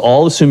 This is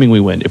all assuming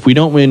we win. If we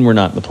don't win, we're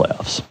not in the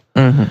playoffs.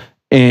 Mm-hmm.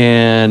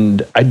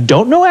 And I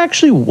don't know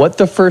actually what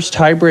the first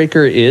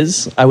tiebreaker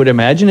is. I would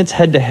imagine it's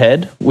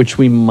head-to-head, which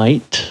we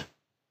might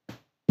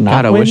not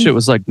God, I win. wish it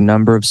was like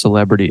number of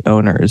celebrity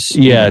owners.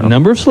 Yeah,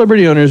 number of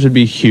celebrity owners would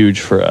be huge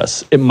for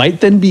us. It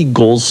might then be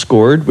goals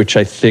scored, which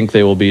I think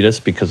they will beat us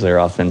because their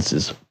offense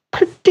is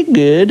pretty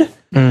good.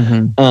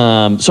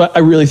 Mm-hmm. So I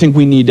really think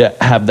we need to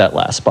have that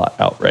last spot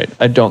outright.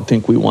 I don't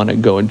think we want to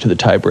go into the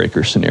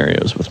tiebreaker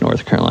scenarios with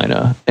North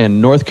Carolina.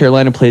 And North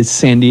Carolina plays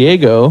San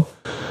Diego,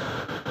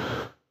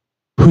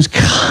 who's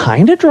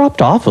kind of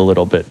dropped off a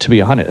little bit, to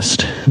be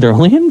honest. They're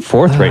only in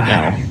 4th right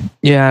now.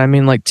 Yeah, I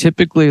mean, like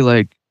typically,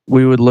 like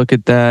we would look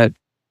at that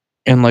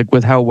and like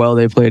with how well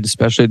they played,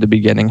 especially at the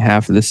beginning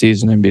half of the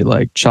season, and be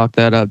like, chalk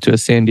that up to a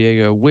San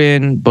Diego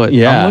win. But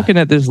I'm looking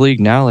at this league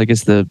now like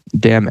it's the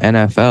damn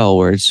NFL,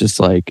 where it's just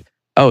like,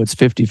 oh, it's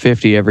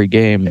 50-50 every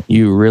game.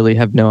 You really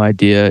have no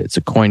idea. It's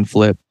a coin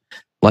flip.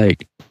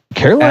 Like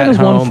Carolina's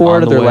won 4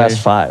 out of their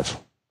last 5.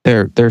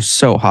 They're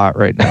so hot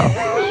right now.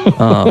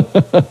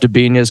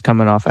 Dabina's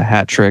coming off a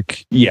hat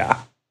trick.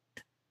 Yeah.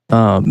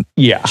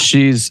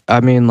 She's,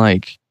 I mean,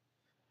 like,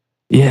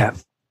 yeah.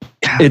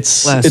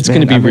 It's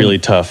going to be really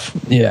tough.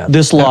 Yeah.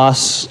 This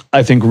loss,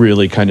 I think,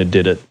 really kind of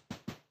did it.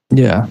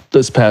 Yeah.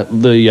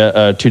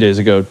 The 2 days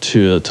ago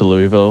to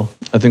Louisville,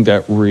 I think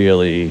that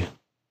really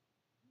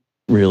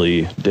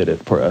did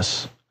it for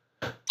us.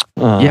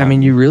 Yeah, I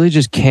mean, you really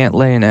just can't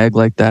lay an egg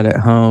like that at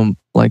home.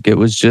 Like it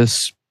was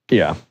just,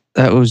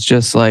 that was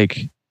just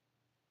like,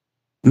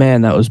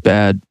 man, that was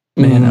bad.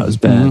 Man, that was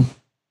bad.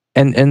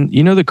 And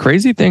you know, the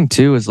crazy thing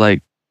too is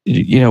like,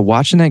 you know,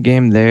 watching that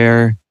game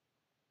there,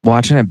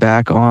 watching it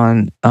back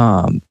on,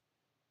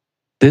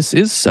 this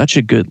is such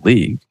a good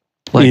league.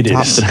 Like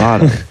top to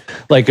bottom.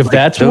 Like if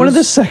that's one of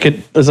the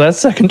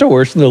second to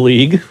worst in the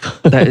league,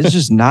 that is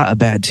just not a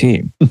bad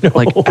team.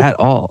 Like at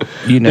all.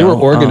 You know, they were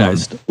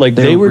organized. Like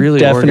they were really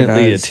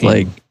definitely a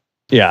team.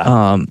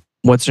 Like,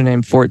 what's her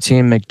name?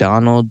 14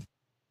 McDonald.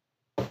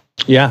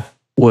 Yeah.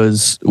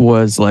 Was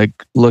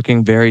like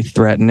looking very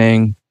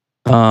threatening.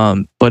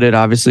 But it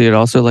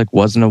also like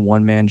wasn't a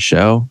one-man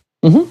show.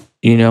 Mm-hmm.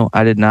 You know,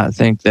 I did not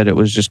think that it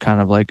was just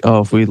kind of like, oh,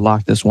 if we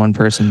lock this one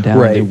person down,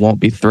 they won't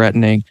be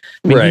threatening.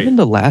 I mean, even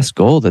the last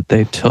goal that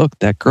they took,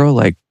 that girl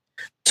like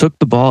took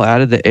the ball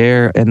out of the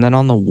air and then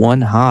on the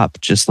one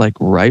hop just like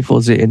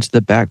rifles it into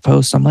the back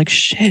post. I'm like,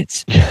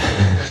 shit.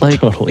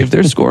 Like totally. If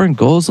they're scoring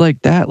goals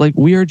like that, like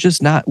we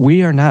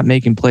are not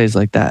making plays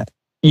like that.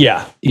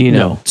 Yeah. You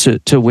know,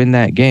 to win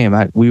that game.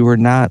 We were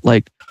not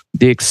like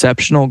the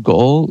exceptional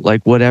goal,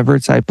 like whatever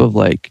type of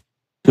like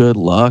good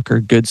luck or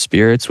good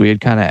spirits we had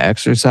kind of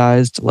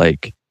exercised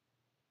like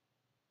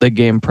the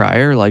game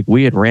prior, like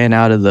we had ran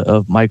out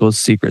of Michael's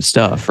secret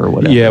stuff or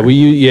whatever. Yeah, we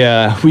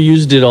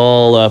used it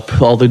all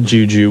up. All the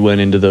juju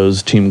went into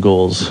those team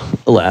goals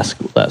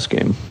last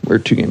game or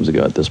 2 games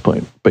ago at this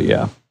point. But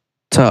yeah,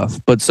 tough.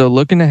 But so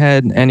looking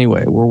ahead,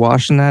 anyway, we're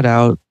washing that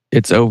out.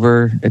 It's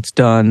over. It's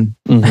done.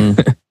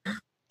 Mm-hmm.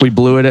 We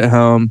blew it at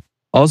home.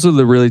 Also,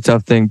 the really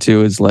tough thing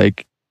too is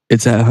like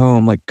it's at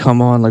home. Like,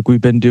 come on, like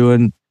we've been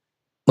doing.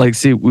 Like,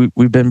 see,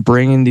 we've been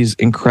bringing these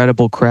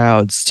incredible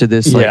crowds to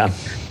this like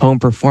home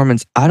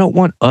performance. I don't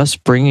want us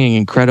bringing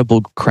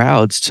incredible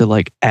crowds to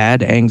like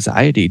add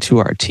anxiety to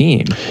our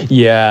team.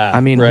 Yeah.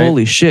 I mean,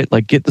 holy shit,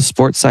 like get the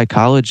sports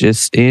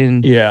psychologists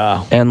in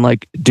and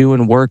like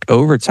doing work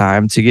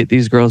overtime to get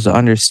these girls to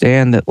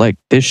understand that like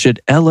this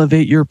should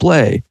elevate your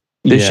play.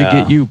 This should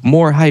get you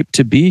more hype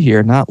to be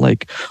here. Not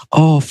like,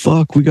 oh,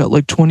 fuck, we got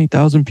like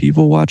 20,000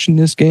 people watching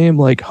this game.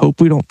 Like,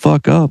 hope we don't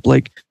fuck up.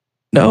 Like,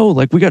 no,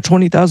 like we got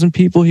 20,000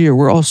 people here.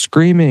 We're all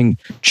screaming,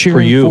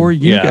 cheering for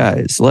you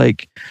guys.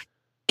 Like,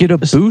 get a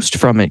boost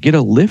from it, get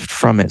a lift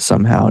from it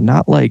somehow.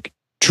 Not like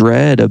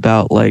dread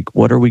about like,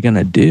 what are we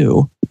gonna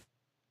do?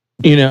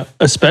 You know,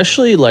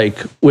 especially like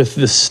with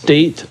the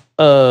state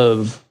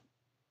of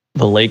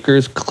the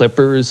Lakers,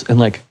 Clippers, and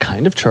like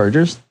kind of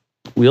Chargers.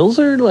 Wheels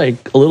are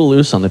like a little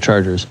loose on the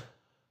Chargers.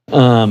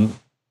 You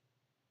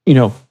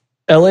know,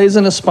 LA's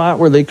in a spot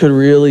where they could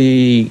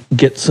really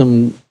get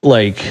some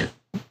like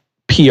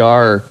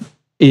PR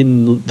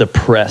in the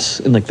press,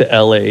 in like the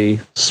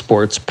LA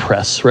sports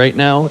press right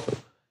now,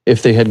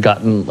 if they had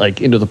gotten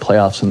like into the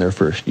playoffs in their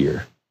first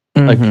year.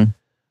 Like,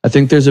 I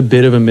think there's a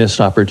bit of a missed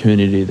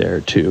opportunity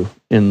there too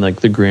in like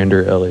the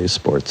grander LA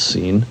sports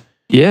scene.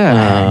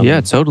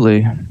 Yeah,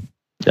 totally.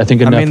 I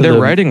think they're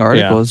writing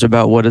articles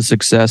about what a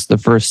success the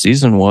first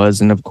season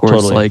was, and of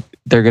course, like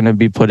they're going to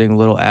be putting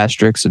little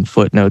asterisks and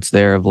footnotes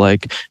there of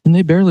like, and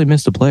they barely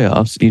missed the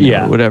playoffs,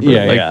 or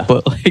whatever.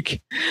 But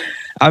like,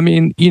 I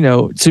mean,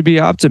 to be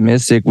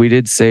optimistic, we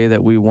did say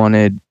that we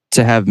wanted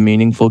to have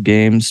meaningful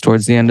games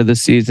towards the end of the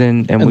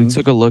season, and we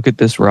took a look at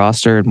this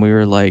roster, and we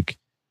were like,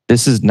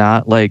 this is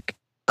not like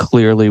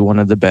clearly one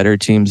of the better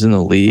teams in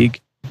the league,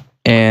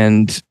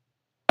 and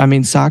I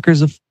mean,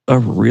 soccer's a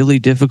really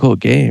difficult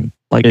game.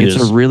 Like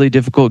it's a really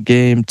difficult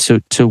game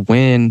to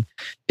win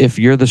if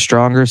you're the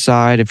stronger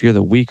side, if you're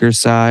the weaker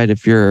side,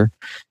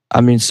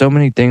 so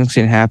many things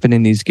can happen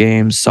in these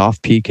games,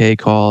 soft PK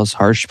calls,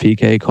 harsh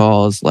PK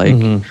calls, like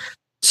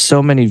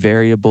so many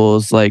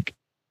variables, like,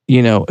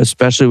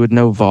 especially with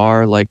no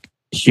VAR, like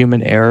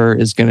human error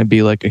is going to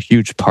be like a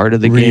huge part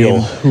of the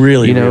game.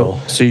 Really real.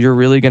 So you're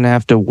really going to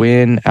have to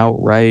win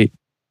outright.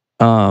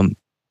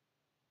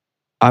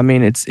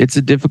 It's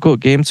a difficult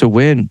game to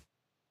win.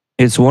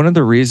 It's one of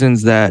the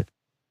reasons that,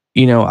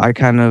 I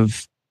kind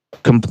of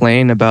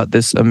complain about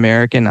this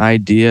American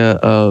idea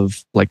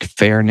of like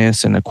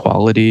fairness and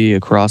equality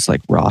across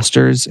like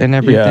rosters and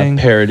everything.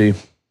 Yeah,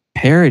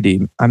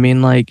 parity. I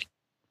mean, like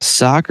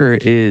soccer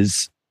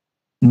is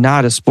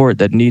not a sport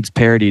that needs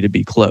parity to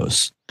be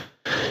close.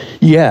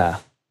 Yeah.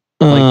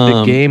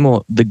 Like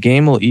the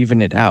game will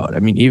even it out. I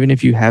mean, even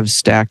if you have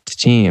stacked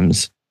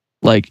teams,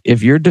 like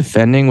if you're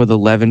defending with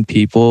 11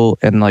 people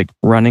and like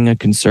running a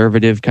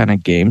conservative kind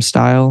of game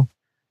style,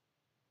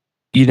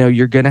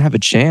 you're going to have a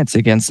chance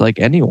against like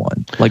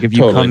anyone. Like if you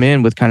come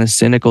in with kind of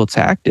cynical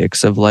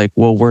tactics of like,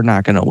 well, we're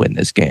not going to win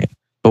this game,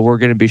 but we're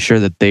going to be sure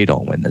that they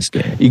don't win this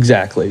game.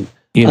 Exactly.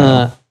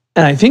 And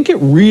I think it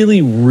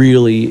really,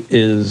 really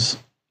is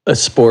a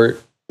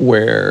sport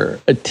where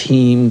a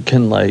team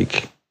can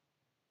like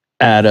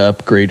add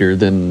up greater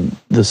than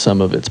the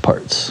sum of its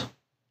parts.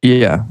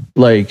 Yeah.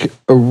 Like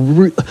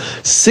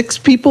 6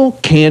 people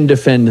can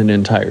defend an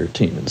entire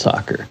team in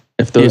soccer.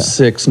 If those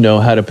 6 know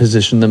how to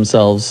position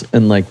themselves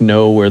and like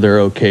know where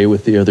they're okay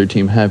with the other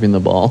team having the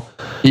ball.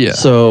 Yeah.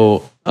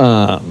 So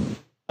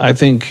I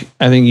think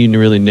you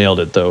really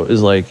nailed it though,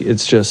 is like,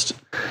 it's just,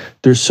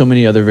 there's so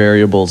many other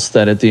variables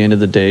that at the end of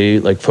the day,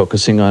 like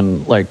focusing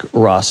on like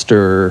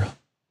roster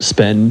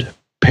spend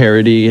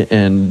parity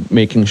and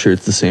making sure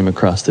it's the same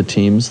across the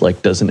teams,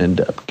 like doesn't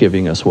end up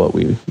giving us what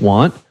we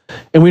want.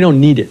 And we don't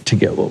need it to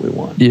get what we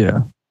want.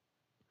 Yeah.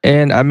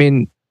 And I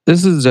mean,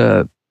 this is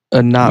a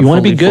not. You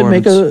want to be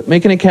good,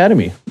 make an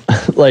academy.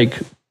 Like,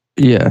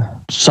 yeah,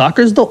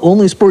 soccer's the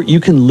only sport you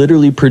can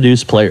literally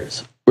produce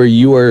players where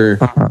you are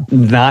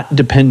not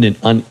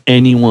dependent on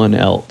anyone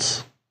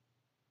else.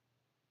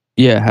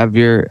 Yeah, have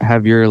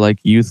your like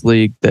youth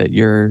league that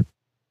you're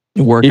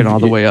working all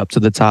the way up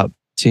to the top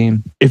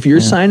team. If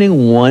you're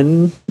signing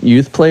one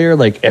youth player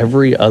like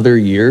every other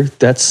year,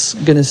 that's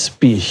gonna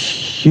be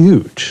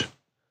huge.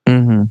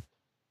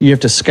 You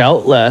have to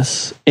scout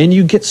less, and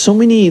you get so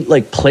many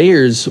like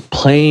players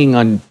playing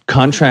on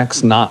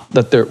contracts not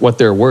that they're what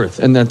they're worth,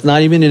 and that's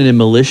not even in a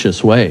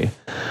malicious way.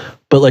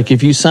 But like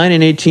if you sign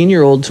an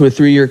 18-year-old to a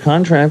 3-year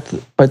contract,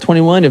 by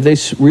 21, if they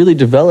really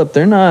develop,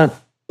 they're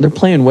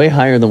playing way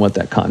higher than what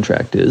that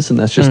contract is, and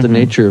that's just the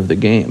nature of the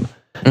game.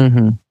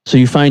 So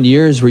you find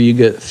years where you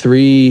get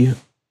 3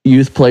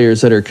 youth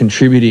players that are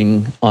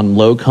contributing on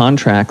low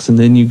contracts, and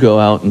then you go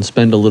out and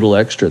spend a little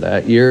extra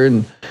that year,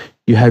 and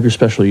you have your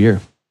special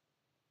year.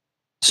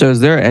 So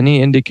is there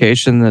any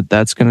indication that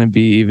that's going to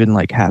be even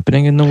like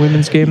happening in the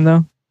women's game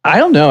though? I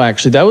don't know,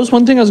 actually. That was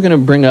one thing I was going to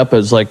bring up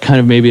as like kind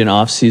of maybe an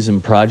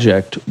off-season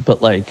project,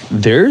 but like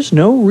there's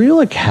no real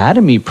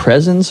academy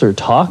presence or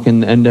talk in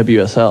the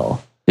NWSL.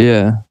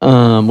 Yeah.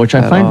 Which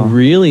I find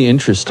really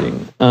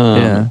interesting.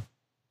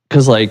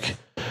 Because like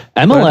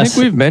MLS, I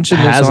think we've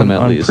mentioned this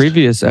on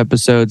previous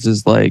episodes,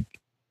 is like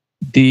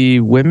the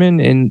women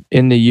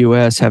in the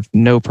US have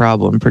no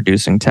problem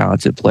producing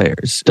talented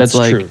players. That's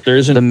like true. There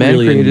isn't the men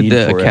really created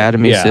the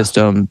academy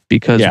system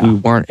because we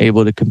weren't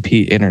able to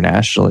compete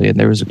internationally, and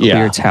there was a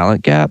clear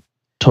talent gap.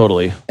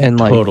 Totally. And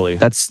like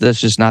that's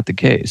just not the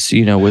case,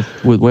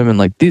 with women.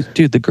 Like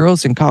the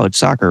girls in college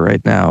soccer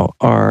right now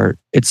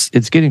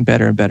it's getting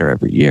better and better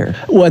every year.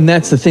 Well, and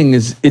that's the thing,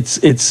 is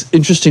it's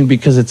interesting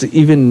because it's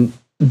even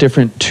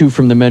different too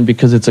from the men,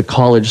 because it's a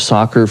college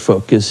soccer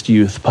focused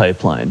youth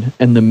pipeline,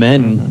 and the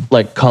men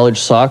like college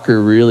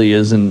soccer really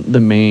isn't the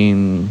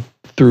main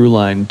through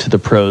line to the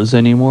pros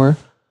anymore.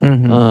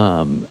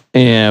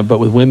 But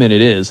with women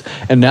it is,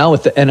 and now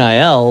with the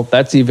NIL,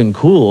 that's even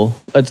cool.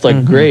 That's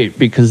like great,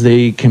 because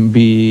they can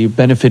be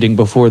benefiting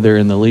before they're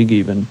in the league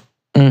even,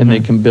 and they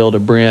can build a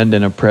brand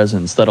and a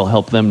presence that'll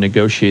help them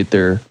negotiate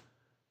their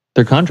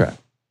contract.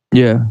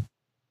 Yeah.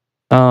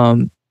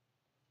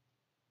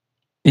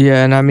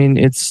 Yeah, and I mean,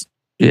 it's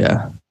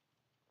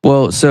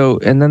Well, so,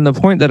 and then the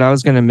point that I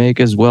was going to make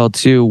as well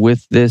too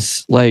with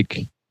this,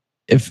 like,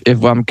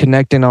 if I'm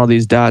connecting all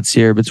these dots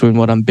here between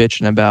what I'm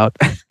bitching about,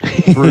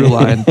 through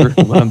line through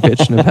what I'm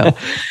bitching about,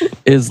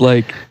 is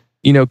like,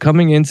 you know,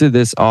 coming into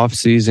this off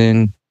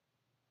season,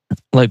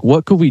 like,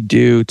 what could we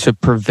do to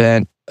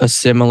prevent a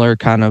similar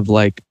kind of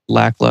like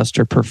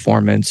lackluster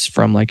performance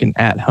from like an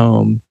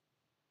at-home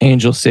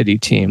Angel City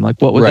team?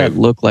 Like, what would that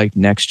look like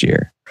next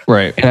year?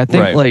 Right. And I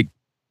think like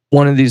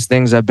one of these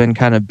things I've been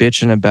kind of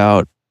bitching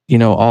about, you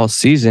know, all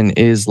season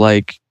is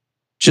like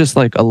just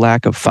like a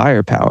lack of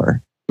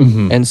firepower.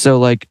 Mm-hmm. And so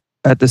like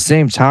at the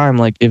same time,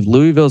 like if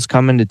Louisville's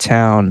coming to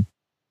town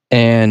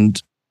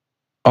and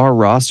our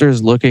roster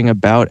is looking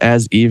about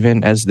as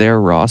even as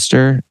their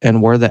roster,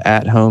 and we're the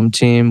at-home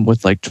team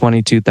with like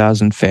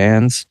 22,000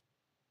 fans,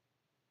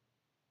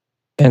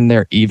 and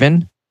they're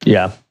even.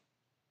 Yeah.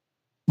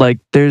 Like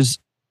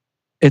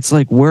it's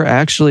like we're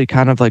actually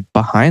kind of like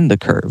behind the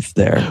curve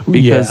there,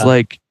 because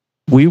like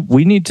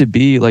we need to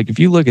be like, if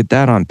you look at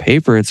that on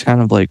paper, it's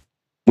kind of like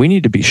we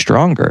need to be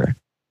stronger.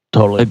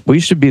 Totally. Like we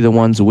should be the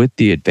ones with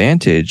the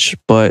advantage,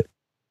 but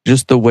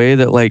just the way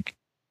that like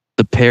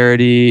the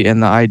parity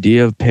and the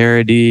idea of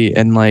parity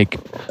and like,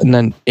 and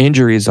then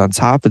injuries on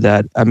top of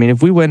that. I mean,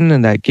 if we went into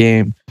that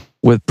game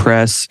with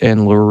Press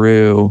and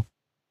LaRue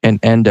and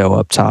Endo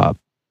up top,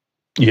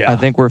 I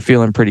think we're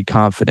feeling pretty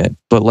confident.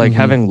 But like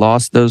having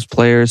lost those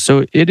players,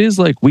 so it is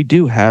like we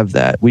do have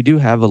that. We do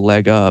have a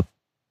leg up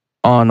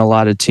on a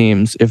lot of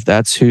teams if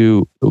that's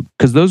who,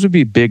 because those would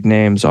be big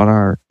names on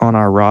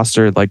our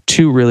roster, like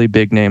two really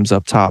big names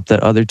up top that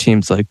other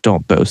teams like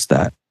don't boast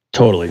that.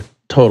 Totally.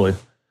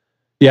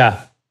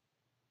 Yeah.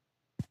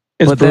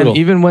 But brutal. Then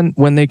even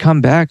when they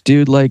come back,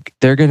 dude, like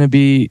they're gonna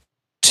be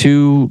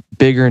two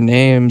bigger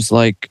names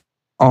like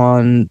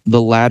on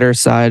the latter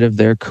side of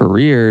their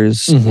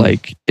careers,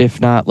 like if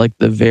not like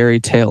the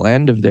very tail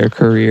end of their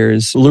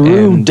careers.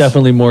 LaRue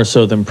definitely more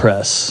so than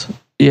Press.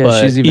 Yeah,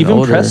 but she's even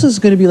older. Press is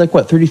going to be like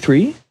what,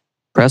 33?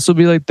 Press will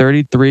be like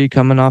 33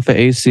 coming off of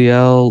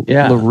ACL.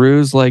 Yeah.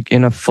 LaRue's like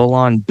in a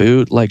full-on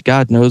boot. Like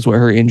God knows what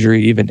her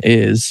injury even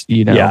is.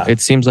 You know,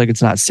 it seems like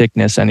it's not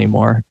sickness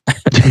anymore.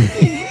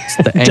 It's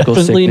the ankle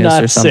definitely sickness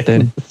not or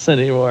something. Sickness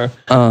anymore.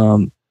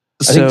 So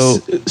I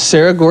think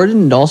Sarah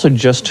Gordon also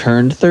just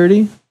turned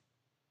 30.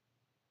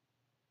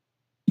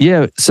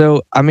 Yeah,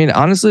 so I mean,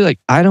 honestly, like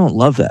I don't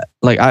love that.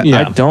 Like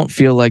I don't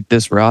feel like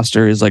this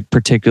roster is like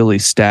particularly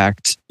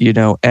stacked. You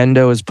know,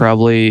 Endo is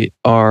probably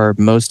our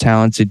most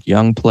talented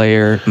young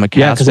player.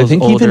 Because I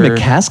think older. Even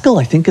McCaskill,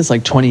 I think is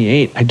like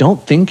 28. I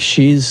don't think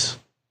she's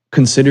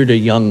considered a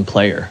young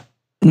player.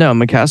 No,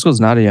 McCaskill's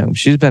not a young.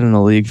 She's been in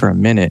the league for a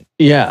minute.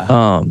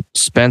 Yeah.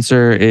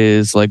 Spencer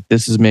is like,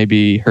 this is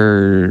maybe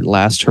her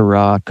last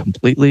hurrah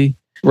completely.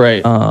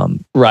 Right.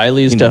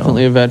 Riley's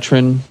definitely a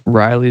veteran.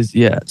 Riley's,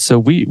 so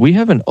we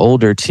have an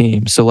older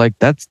team. So like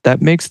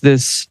that makes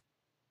this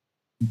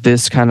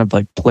kind of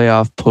like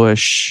playoff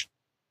push,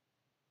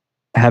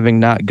 having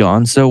not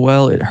gone so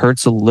well, it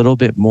hurts a little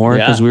bit more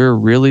because we were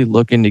really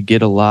looking to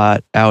get a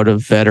lot out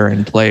of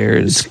veteran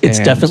players. It's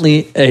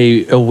definitely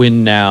a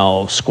win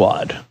now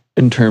squad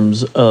in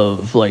terms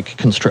of like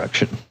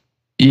construction.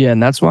 Yeah,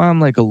 and that's why I'm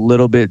like a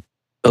little bit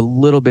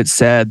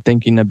sad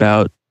thinking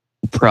about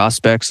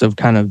prospects of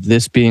kind of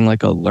this being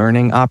like a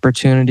learning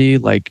opportunity.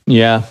 Like,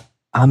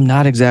 I'm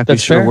not exactly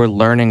sure we're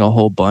learning a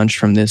whole bunch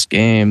from this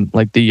game.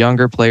 Like the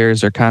younger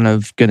players are kind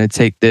of going to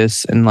take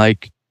this and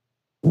like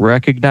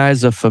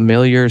recognize a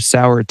familiar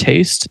sour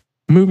taste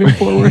moving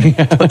forward.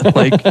 But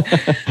like,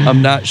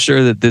 I'm not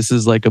sure that this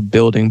is like a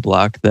building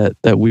block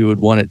that we would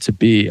want it to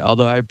be.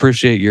 Although I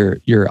appreciate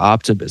your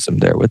optimism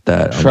there with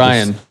that.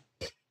 Trying.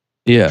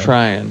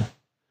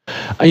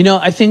 You know,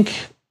 I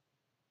think,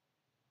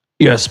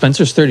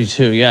 Spencer's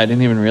 32. Yeah, I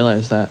didn't even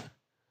realize that.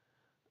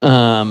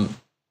 No,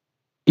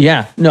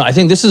 I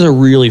think this is a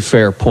really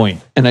fair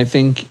point. And I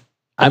think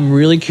I'm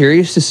really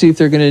curious to see if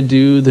they're going to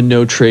do the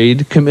no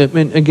trade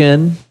commitment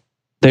again.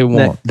 They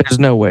won't. There's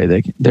no way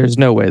they can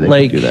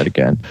do that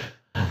again.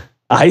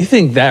 I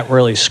think that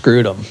really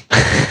screwed them.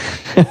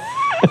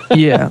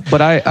 Yeah,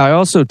 but I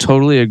also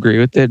totally agree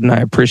with it, and I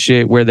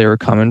appreciate where they were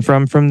coming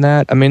from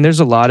that. I mean, there's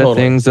a lot of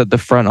things that the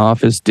front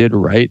office did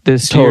right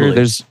this year.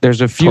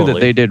 There's a few that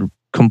they did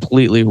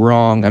completely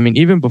wrong. I mean,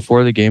 even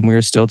before the game, we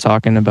were still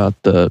talking about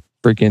the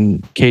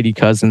freaking Katie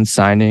Cousins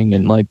signing,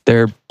 and like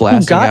they're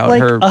blasting out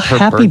like her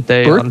happy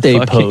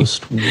birthday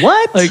post.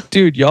 What? Like,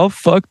 dude, y'all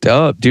fucked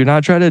up. Do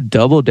not try to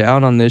double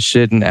down on this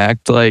shit and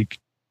act like,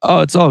 oh,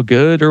 it's all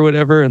good or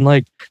whatever. And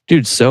like,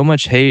 dude, so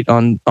much hate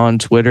on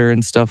Twitter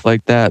and stuff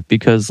like that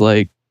because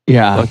like,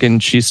 fucking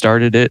she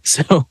started it.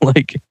 So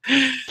like,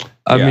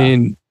 I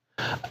mean,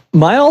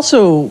 my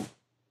also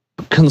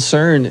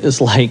concern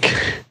is like,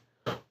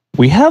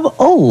 we have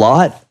a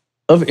lot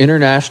of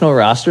international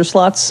roster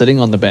slots sitting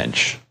on the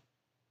bench.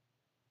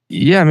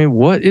 Yeah, I mean,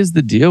 what is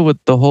the deal with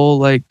the whole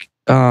like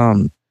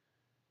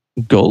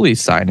goalie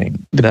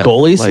signing?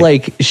 Goalies,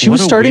 like she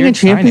was starting a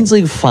Champions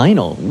League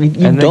final. You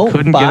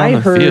don't buy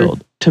her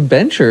to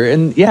bench her,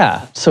 and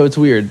so it's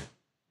weird.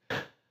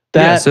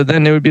 So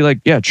then it would be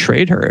like,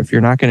 trade her if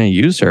you're not going to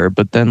use her.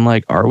 But then,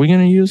 like, are we going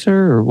to use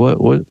her, or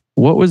what?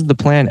 What was the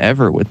plan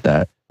ever with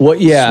that?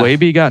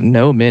 Swaby got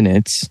no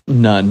minutes.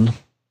 None.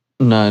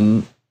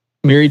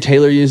 Mary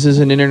Taylor uses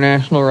an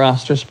international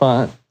roster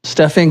spot.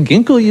 Stefan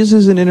Ginkel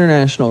uses an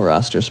international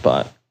roster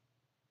spot.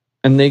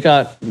 And they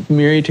got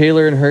Mary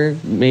Taylor and her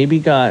maybe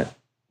got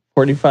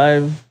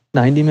 45,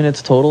 90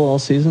 minutes total all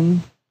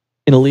season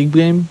in a league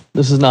game.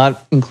 This is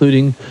not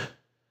including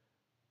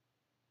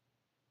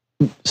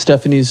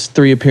Stephanie's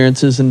 3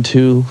 appearances and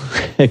 2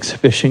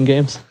 exhibition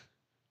games.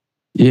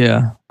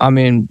 Yeah. I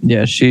mean,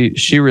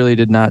 she really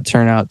did not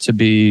turn out to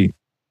be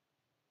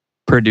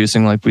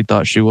producing like we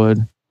thought she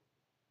would.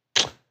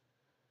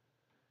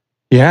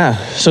 Yeah.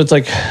 So it's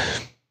like,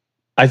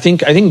 I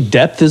think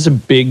depth is a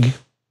big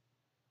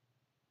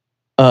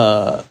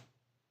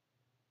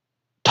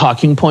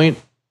talking point,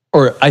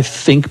 or I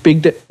think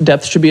big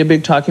depth should be a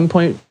big talking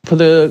point for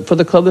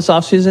the club this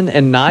offseason,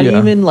 and not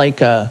even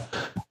like a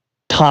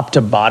top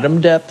to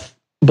bottom depth,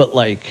 but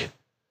like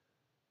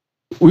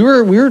we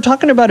were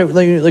talking about it,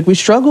 like we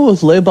struggle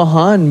with Le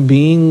Bahan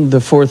being the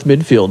 4th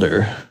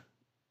midfielder,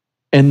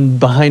 and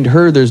behind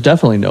her there's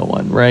definitely no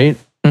one, right?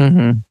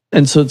 Mm-hmm.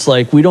 And so it's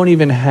like we don't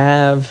even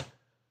have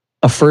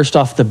a first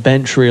off the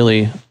bench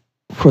really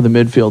for the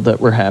midfield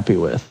that we're happy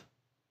with.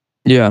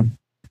 Yeah.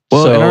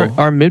 Well, so,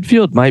 our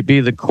midfield might be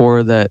the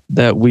core that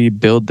we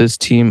build this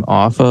team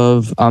off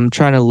of. I'm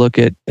trying to look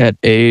at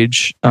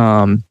age.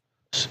 So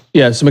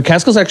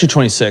McCaskill's actually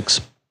 26,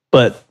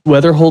 but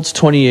Weatherholt's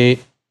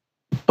 28,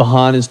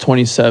 Bahan is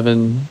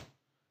 27,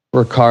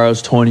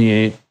 Ricaro's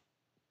 28,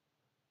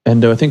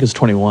 Endo I think is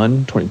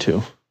 21,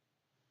 22.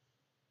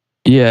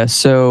 Yeah,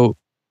 so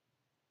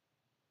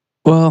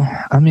well,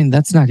 I mean,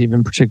 that's not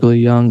even particularly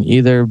young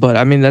either, but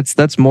I mean,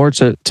 that's more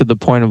to the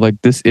point of like,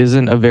 this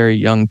isn't a very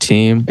young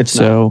team. It's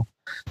so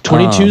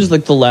 22 is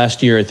like the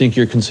last year I think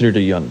you're considered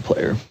a young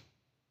player.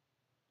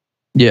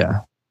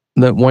 Yeah.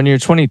 That when you're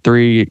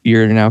 23,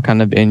 you're now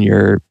kind of in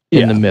the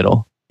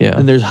middle. Yeah.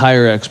 And there's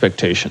higher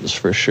expectations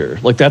for sure.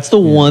 Like that's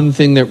the one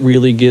thing that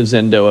really gives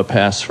Endo a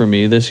pass for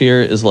me this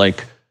year is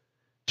like,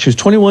 she was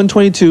 21,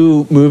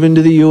 22, moving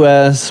to the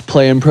U.S.,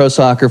 playing pro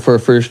soccer for a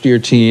first-year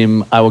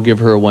team. I will give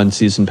her a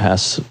 1-season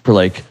pass for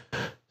like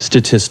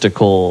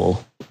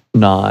statistical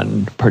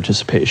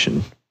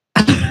non-participation.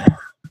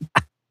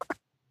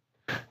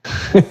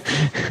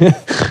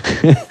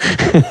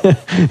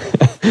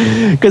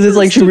 Because it's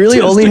like she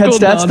really only had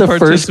stats the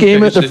first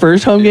game at the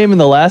first home game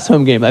and the last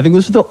home game. I think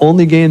those were the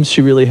only games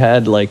she really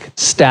had like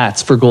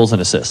stats for goals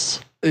and assists.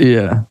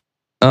 Yeah.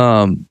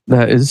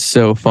 That is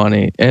so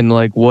funny. And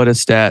like, what a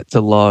stat to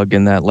log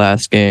in that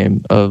last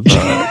game of,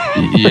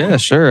 yeah,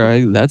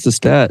 sure. That's a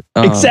stat.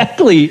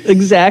 Exactly.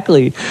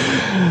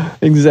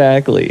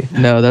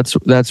 No,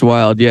 that's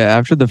wild. Yeah.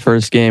 After the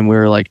first game, we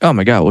were like, oh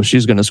my God, well,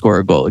 she's going to score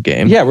a goal a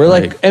game. Yeah. We're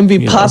like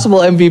possible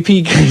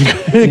MVP.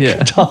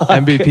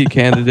 MVP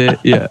candidate.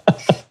 Yeah.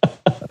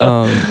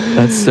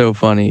 That's so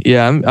funny.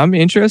 Yeah, I'm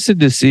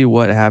interested to see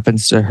what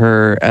happens to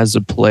her as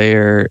a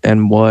player,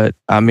 and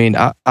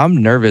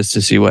I'm nervous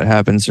to see what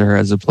happens to her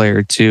as a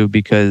player too,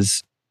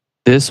 because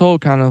this whole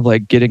kind of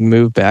like getting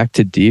moved back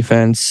to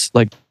defense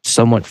like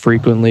somewhat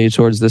frequently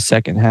towards the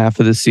second half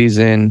of the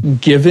season.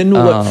 Given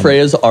what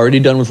Freya's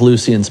already done with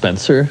Lucy and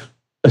Spencer,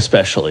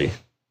 especially.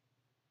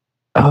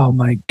 Oh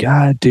my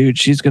God, dude,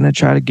 she's gonna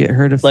try to get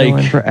her to fill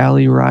in for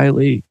Allie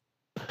Riley.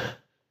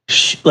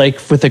 Like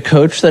with a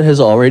coach that has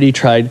already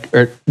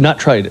converted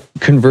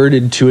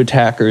 2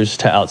 attackers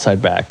to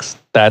outside backs.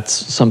 That's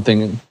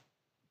something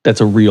that's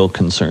a real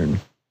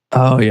concern.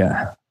 Oh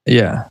yeah.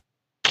 Yeah.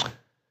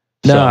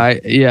 No,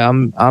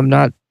 I'm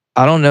not,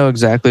 I don't know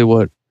exactly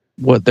what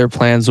their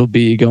plans will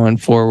be going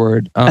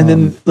forward. And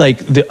then like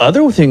the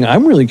other thing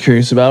I'm really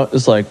curious about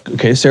is like,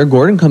 okay, Sarah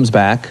Gordon comes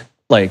back.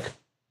 Like,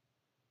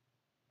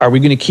 are we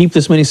going to keep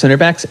this many center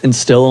backs and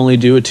still only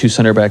do a 2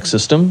 center back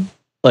system?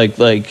 Like,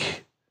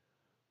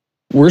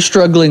 we're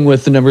struggling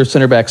with the number of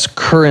center backs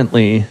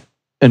currently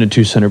in a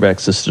 2 center back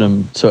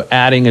system. So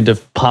adding a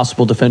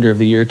possible defender of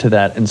the year to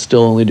that and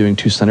still only doing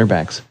 2 center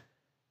backs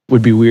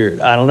would be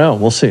weird. I don't know.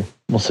 We'll see.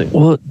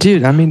 Well,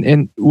 dude, I mean,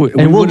 and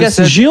we'll guess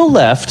Gilles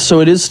left, so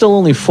it is still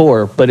only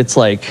 4, but it's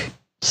like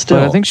still.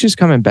 But I think she's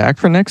coming back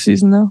for next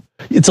season though.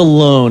 It's a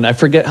loan. I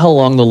forget how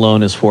long the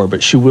loan is for,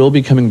 but she will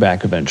be coming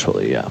back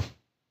eventually. Yeah.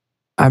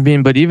 I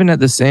mean, but even at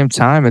the same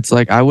time, it's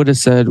like I would have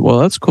said, well,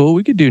 that's cool.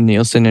 We could do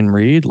Nielsen and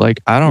Reed.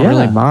 Like, I don't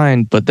really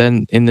mind. But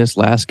then in this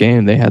last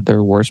game, they had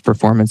their worst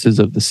performances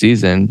of the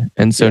season.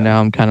 And so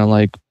now I'm kind of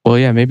like, well,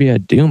 yeah, maybe I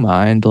do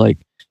mind. Like,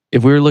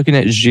 if we were looking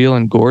at Gilles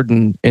and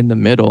Gordon in the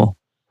middle,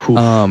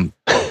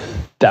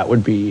 that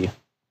would be,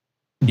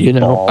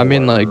 baller. I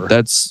mean, like,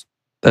 that's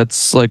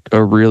like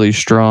a really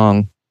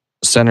strong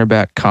center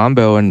back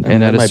combo. And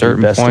at a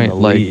certain point,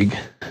 like,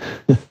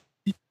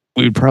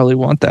 we'd probably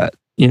want that.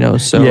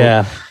 So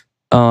yeah,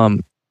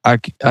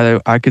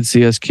 I could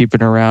see us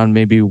keeping around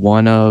maybe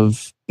one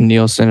of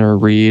Nielsen or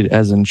Reed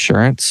as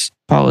insurance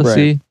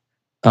policy.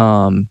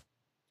 But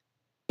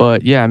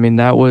But yeah, I mean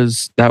that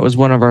was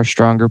one of our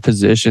stronger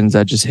positions.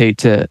 I just hate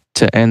to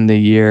end the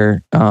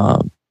year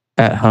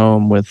at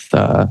home with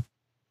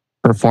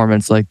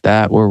performance like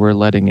that, where we're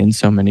letting in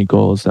so many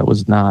goals. That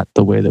was not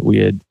the way that we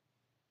had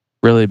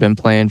really been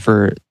playing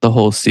for the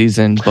whole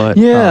season. But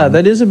yeah,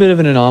 that is a bit of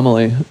an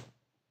anomaly.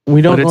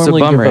 We don't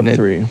normally give up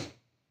 3.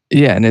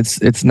 Yeah, and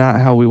it's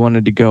not how we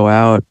wanted to go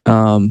out.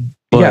 But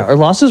yeah, our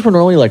losses were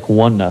normally like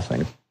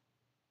 1-0.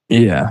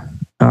 Yeah.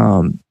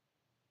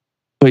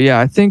 But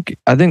yeah, I think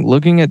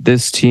looking at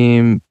this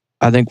team,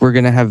 I think we're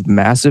going to have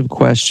massive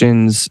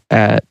questions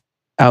at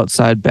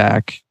outside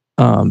back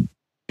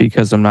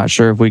because I'm not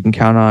sure if we can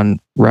count on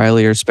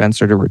Riley or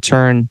Spencer to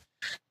return.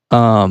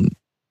 We're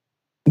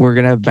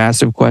going to have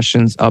massive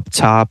questions up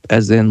top,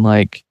 as in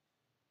like,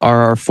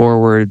 are our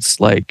forwards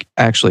like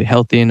actually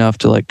healthy enough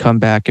to like come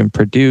back and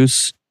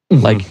produce?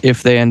 Mm-hmm. Like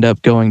if they end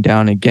up going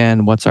down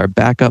again, what's our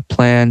backup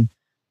plan?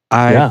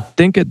 I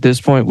think at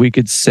this point we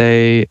could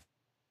say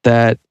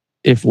that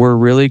if we're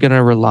really going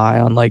to rely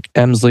on like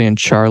Emsley and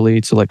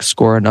Charlie to like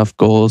score enough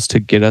goals to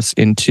get us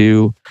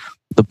into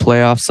the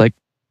playoffs, like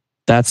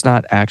that's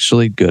not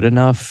actually good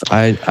enough.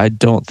 I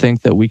don't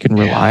think that we can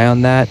rely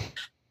on that.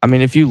 I mean,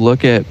 if you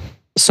look at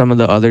some of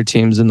the other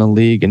teams in the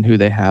league and who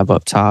they have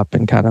up top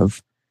and kind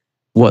of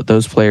what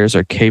those players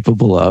are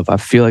capable of, I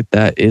feel like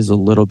that is a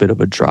little bit of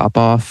a drop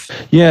off.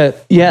 Yeah.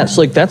 Yes.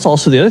 Like that's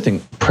also the other thing.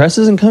 Press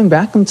isn't coming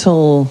back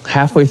until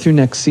halfway through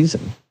next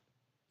season.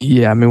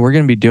 Yeah. I mean, we're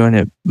going to be doing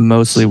it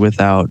mostly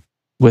without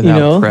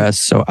press.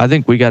 So I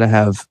think we got to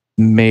have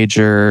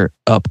major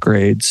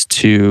upgrades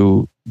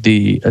to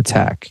the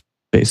attack,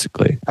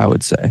 basically, I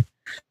would say.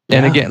 Yeah.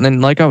 And again,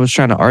 then like I was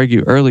trying to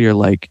argue earlier,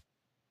 like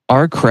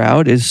our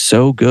crowd is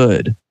so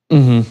good.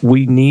 Mm-hmm.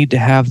 We need to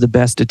have the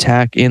best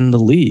attack in the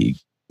league.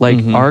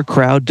 Like our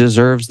crowd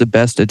deserves the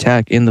best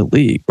attack in the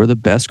league. We're the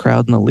best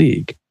crowd in the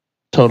league.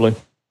 Totally.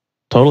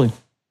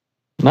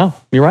 No,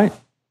 you're right.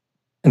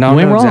 And I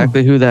don't know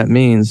exactly who that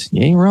means.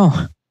 You ain't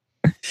wrong.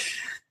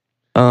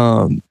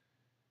 I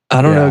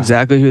don't know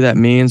exactly who that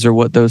means or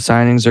what those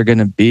signings are going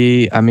to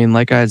be. I mean,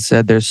 like I had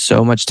said, there's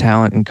so much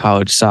talent in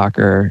college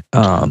soccer.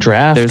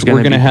 Draft.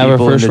 We're going to have our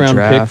first round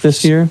pick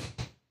this year.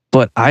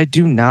 But I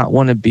do not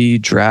want to be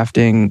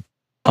drafting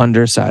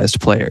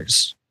undersized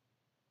players.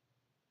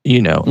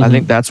 I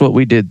think that's what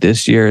we did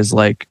this year is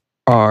like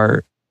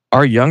our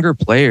younger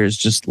players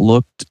just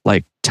looked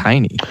like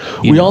tiny.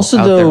 We also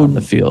out though there on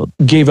the field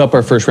gave up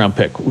our first round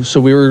pick.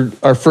 So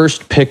our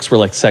first picks were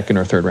like second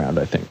or third round,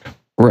 I think.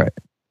 Right.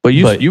 But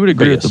you would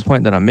agree with the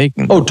point that I'm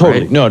making. Oh,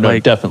 totally. Right? No,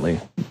 like,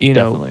 definitely.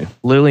 Definitely.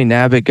 Lily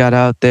Nabbit got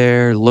out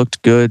there,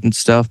 looked good and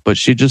stuff, but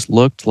she just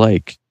looked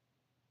like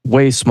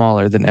way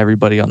smaller than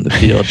everybody on the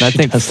field. And I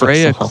think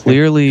Freya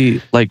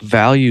clearly like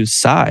values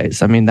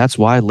size. I mean, that's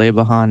why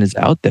Lebahan is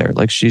out there.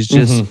 Like she's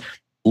just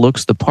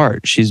looks the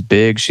part. She's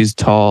big, she's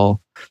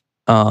tall.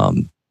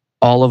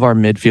 All of our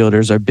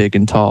midfielders are big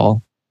and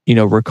tall.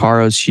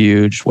 Ricaro's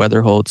huge,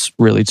 Weatherholt's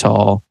really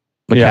tall,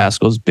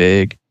 McCaskill's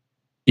big.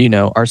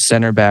 Our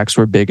center backs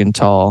were big and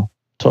tall.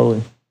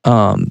 Totally.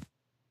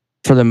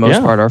 For the most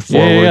part, our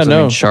forwards,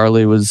 I mean,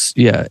 Charlie was,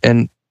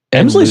 and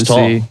Emsley's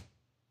tall.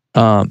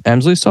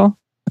 Emsley's tall?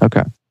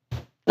 Okay.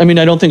 I mean,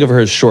 I don't think of her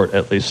as short,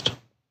 at least.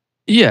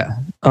 Yeah.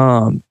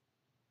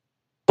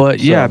 But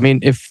yeah, I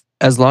mean,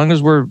 as long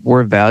as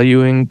we're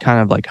valuing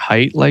kind of like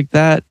height like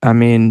that, I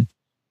mean,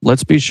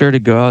 let's be sure to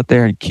go out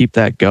there and keep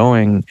that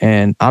going.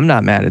 And I'm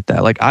not mad at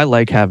that. Like I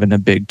like having a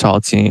big,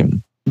 tall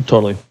team.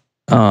 Totally.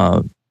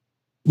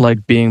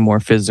 Like being more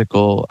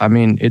physical. I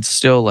mean, it's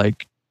still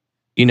like,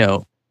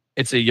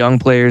 it's a young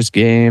player's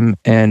game.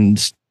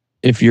 And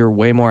if you're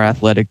way more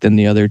athletic than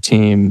the other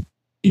team,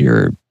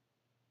 you're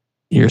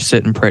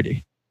sitting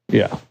pretty.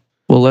 Yeah.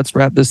 Well, let's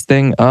wrap this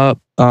thing up.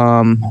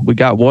 We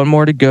got one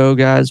more to go,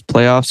 guys.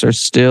 Playoffs are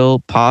still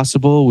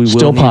possible. We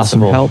will need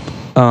some help.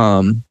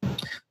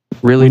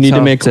 Really, we need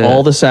to make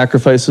all the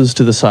sacrifices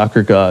to the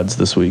soccer gods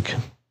this week.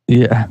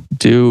 Yeah,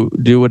 do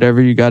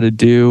whatever you got to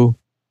do.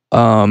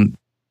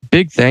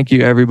 Big thank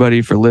you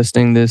everybody for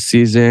listening this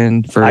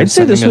season. For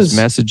sending us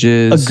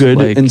messages. A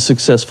good and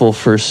successful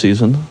first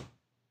season.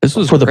 This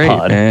was for great, the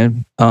pod,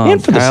 man.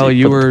 And for Kyle,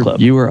 you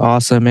were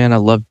awesome, man. I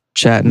loved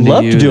chatting to you.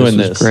 Loved doing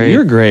this. Great.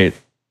 You're great.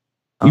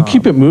 You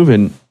keep it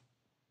moving.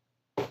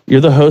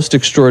 You're the host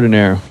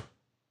extraordinaire,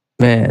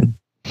 man.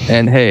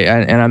 And hey,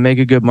 I make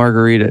a good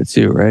margarita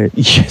too, right?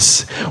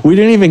 Yes. We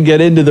didn't even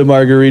get into the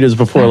margaritas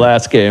before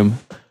last game.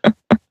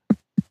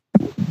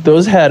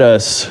 Those had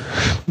us.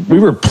 We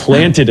were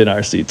planted in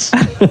our seats.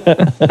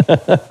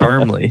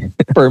 Firmly.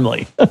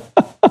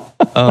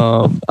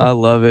 I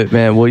love it,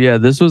 man. Well, yeah,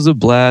 this was a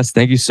blast.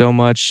 Thank you so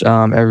much,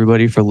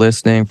 everybody, for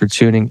listening, for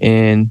tuning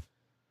in.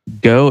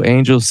 Go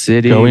Angel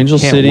City. Can't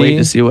wait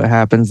to see what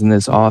happens in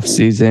this off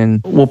season.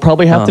 We'll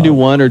probably have to do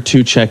 1 or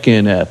 2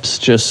 check-in eps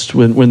just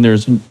when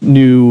there's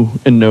new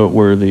and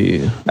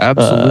noteworthy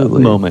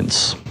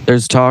moments.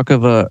 There's talk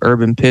of a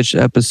Urban Pitch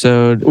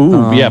episode. Ooh,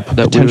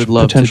 that we would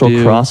love potential to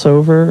do.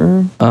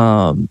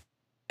 Crossover.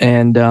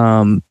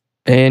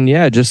 And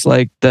yeah, just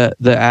like the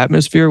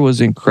atmosphere was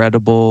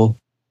incredible.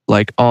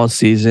 like all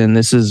season.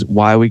 This is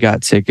why we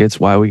got tickets,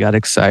 why we got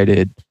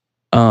excited.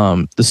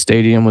 The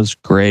stadium was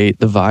great.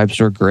 The vibes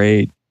were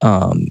great.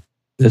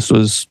 This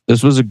was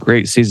a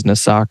great season of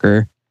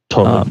soccer.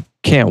 Totally.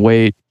 Can't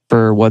wait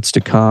for what's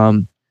to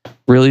come.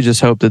 Really just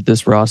hope that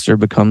this roster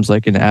becomes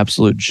like an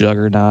absolute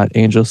juggernaut.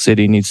 Angel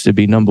City needs to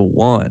be number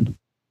one.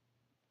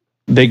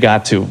 They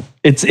got to.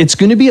 It's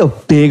going to be a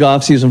big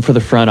offseason for the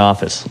front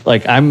office.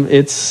 Like I'm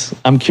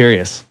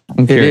curious.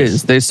 It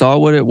is. They saw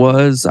what it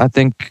was. I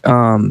think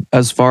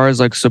as far as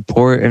like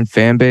support and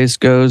fan base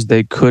goes,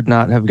 they could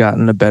not have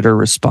gotten a better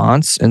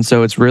response. And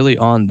so it's really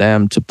on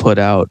them to put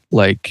out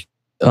like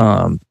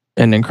an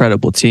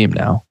incredible team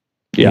now,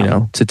 you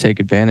know, to take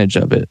advantage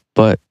of it.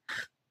 But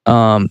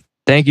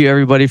thank you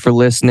everybody for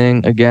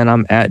listening. Again,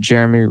 I'm at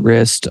Jeremy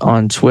Rist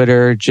on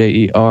Twitter,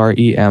 JeremyRist.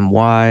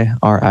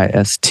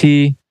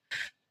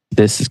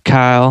 This is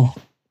Kyle.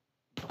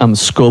 I'm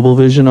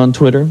Scoblevision on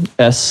Twitter,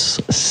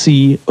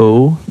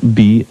 SCOBLE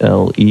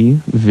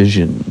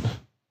Vision.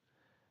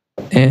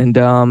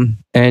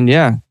 And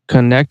yeah,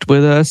 connect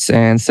with us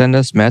and send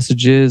us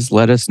messages.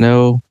 Let us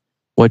know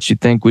what you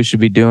think we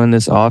should be doing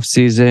this off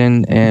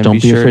season. And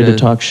don't be afraid to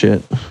talk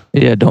shit.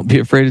 Yeah, don't be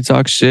afraid to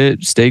talk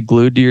shit. Stay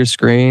glued to your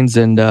screens,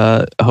 and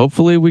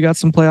hopefully we got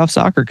some playoff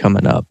soccer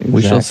coming up. Exactly.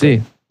 We shall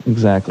see.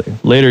 Exactly.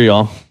 Later,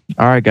 y'all.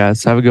 All right,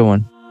 guys. Have a good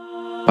one.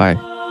 Bye.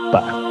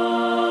 Bye.